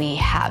 and we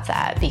have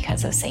that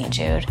because of St.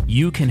 Jude.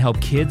 You can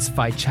help kids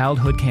fight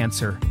childhood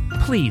cancer.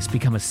 Please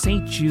become a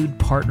St. Jude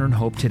Partner in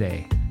Hope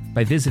today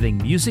by visiting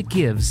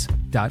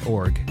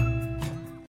musicgives.org.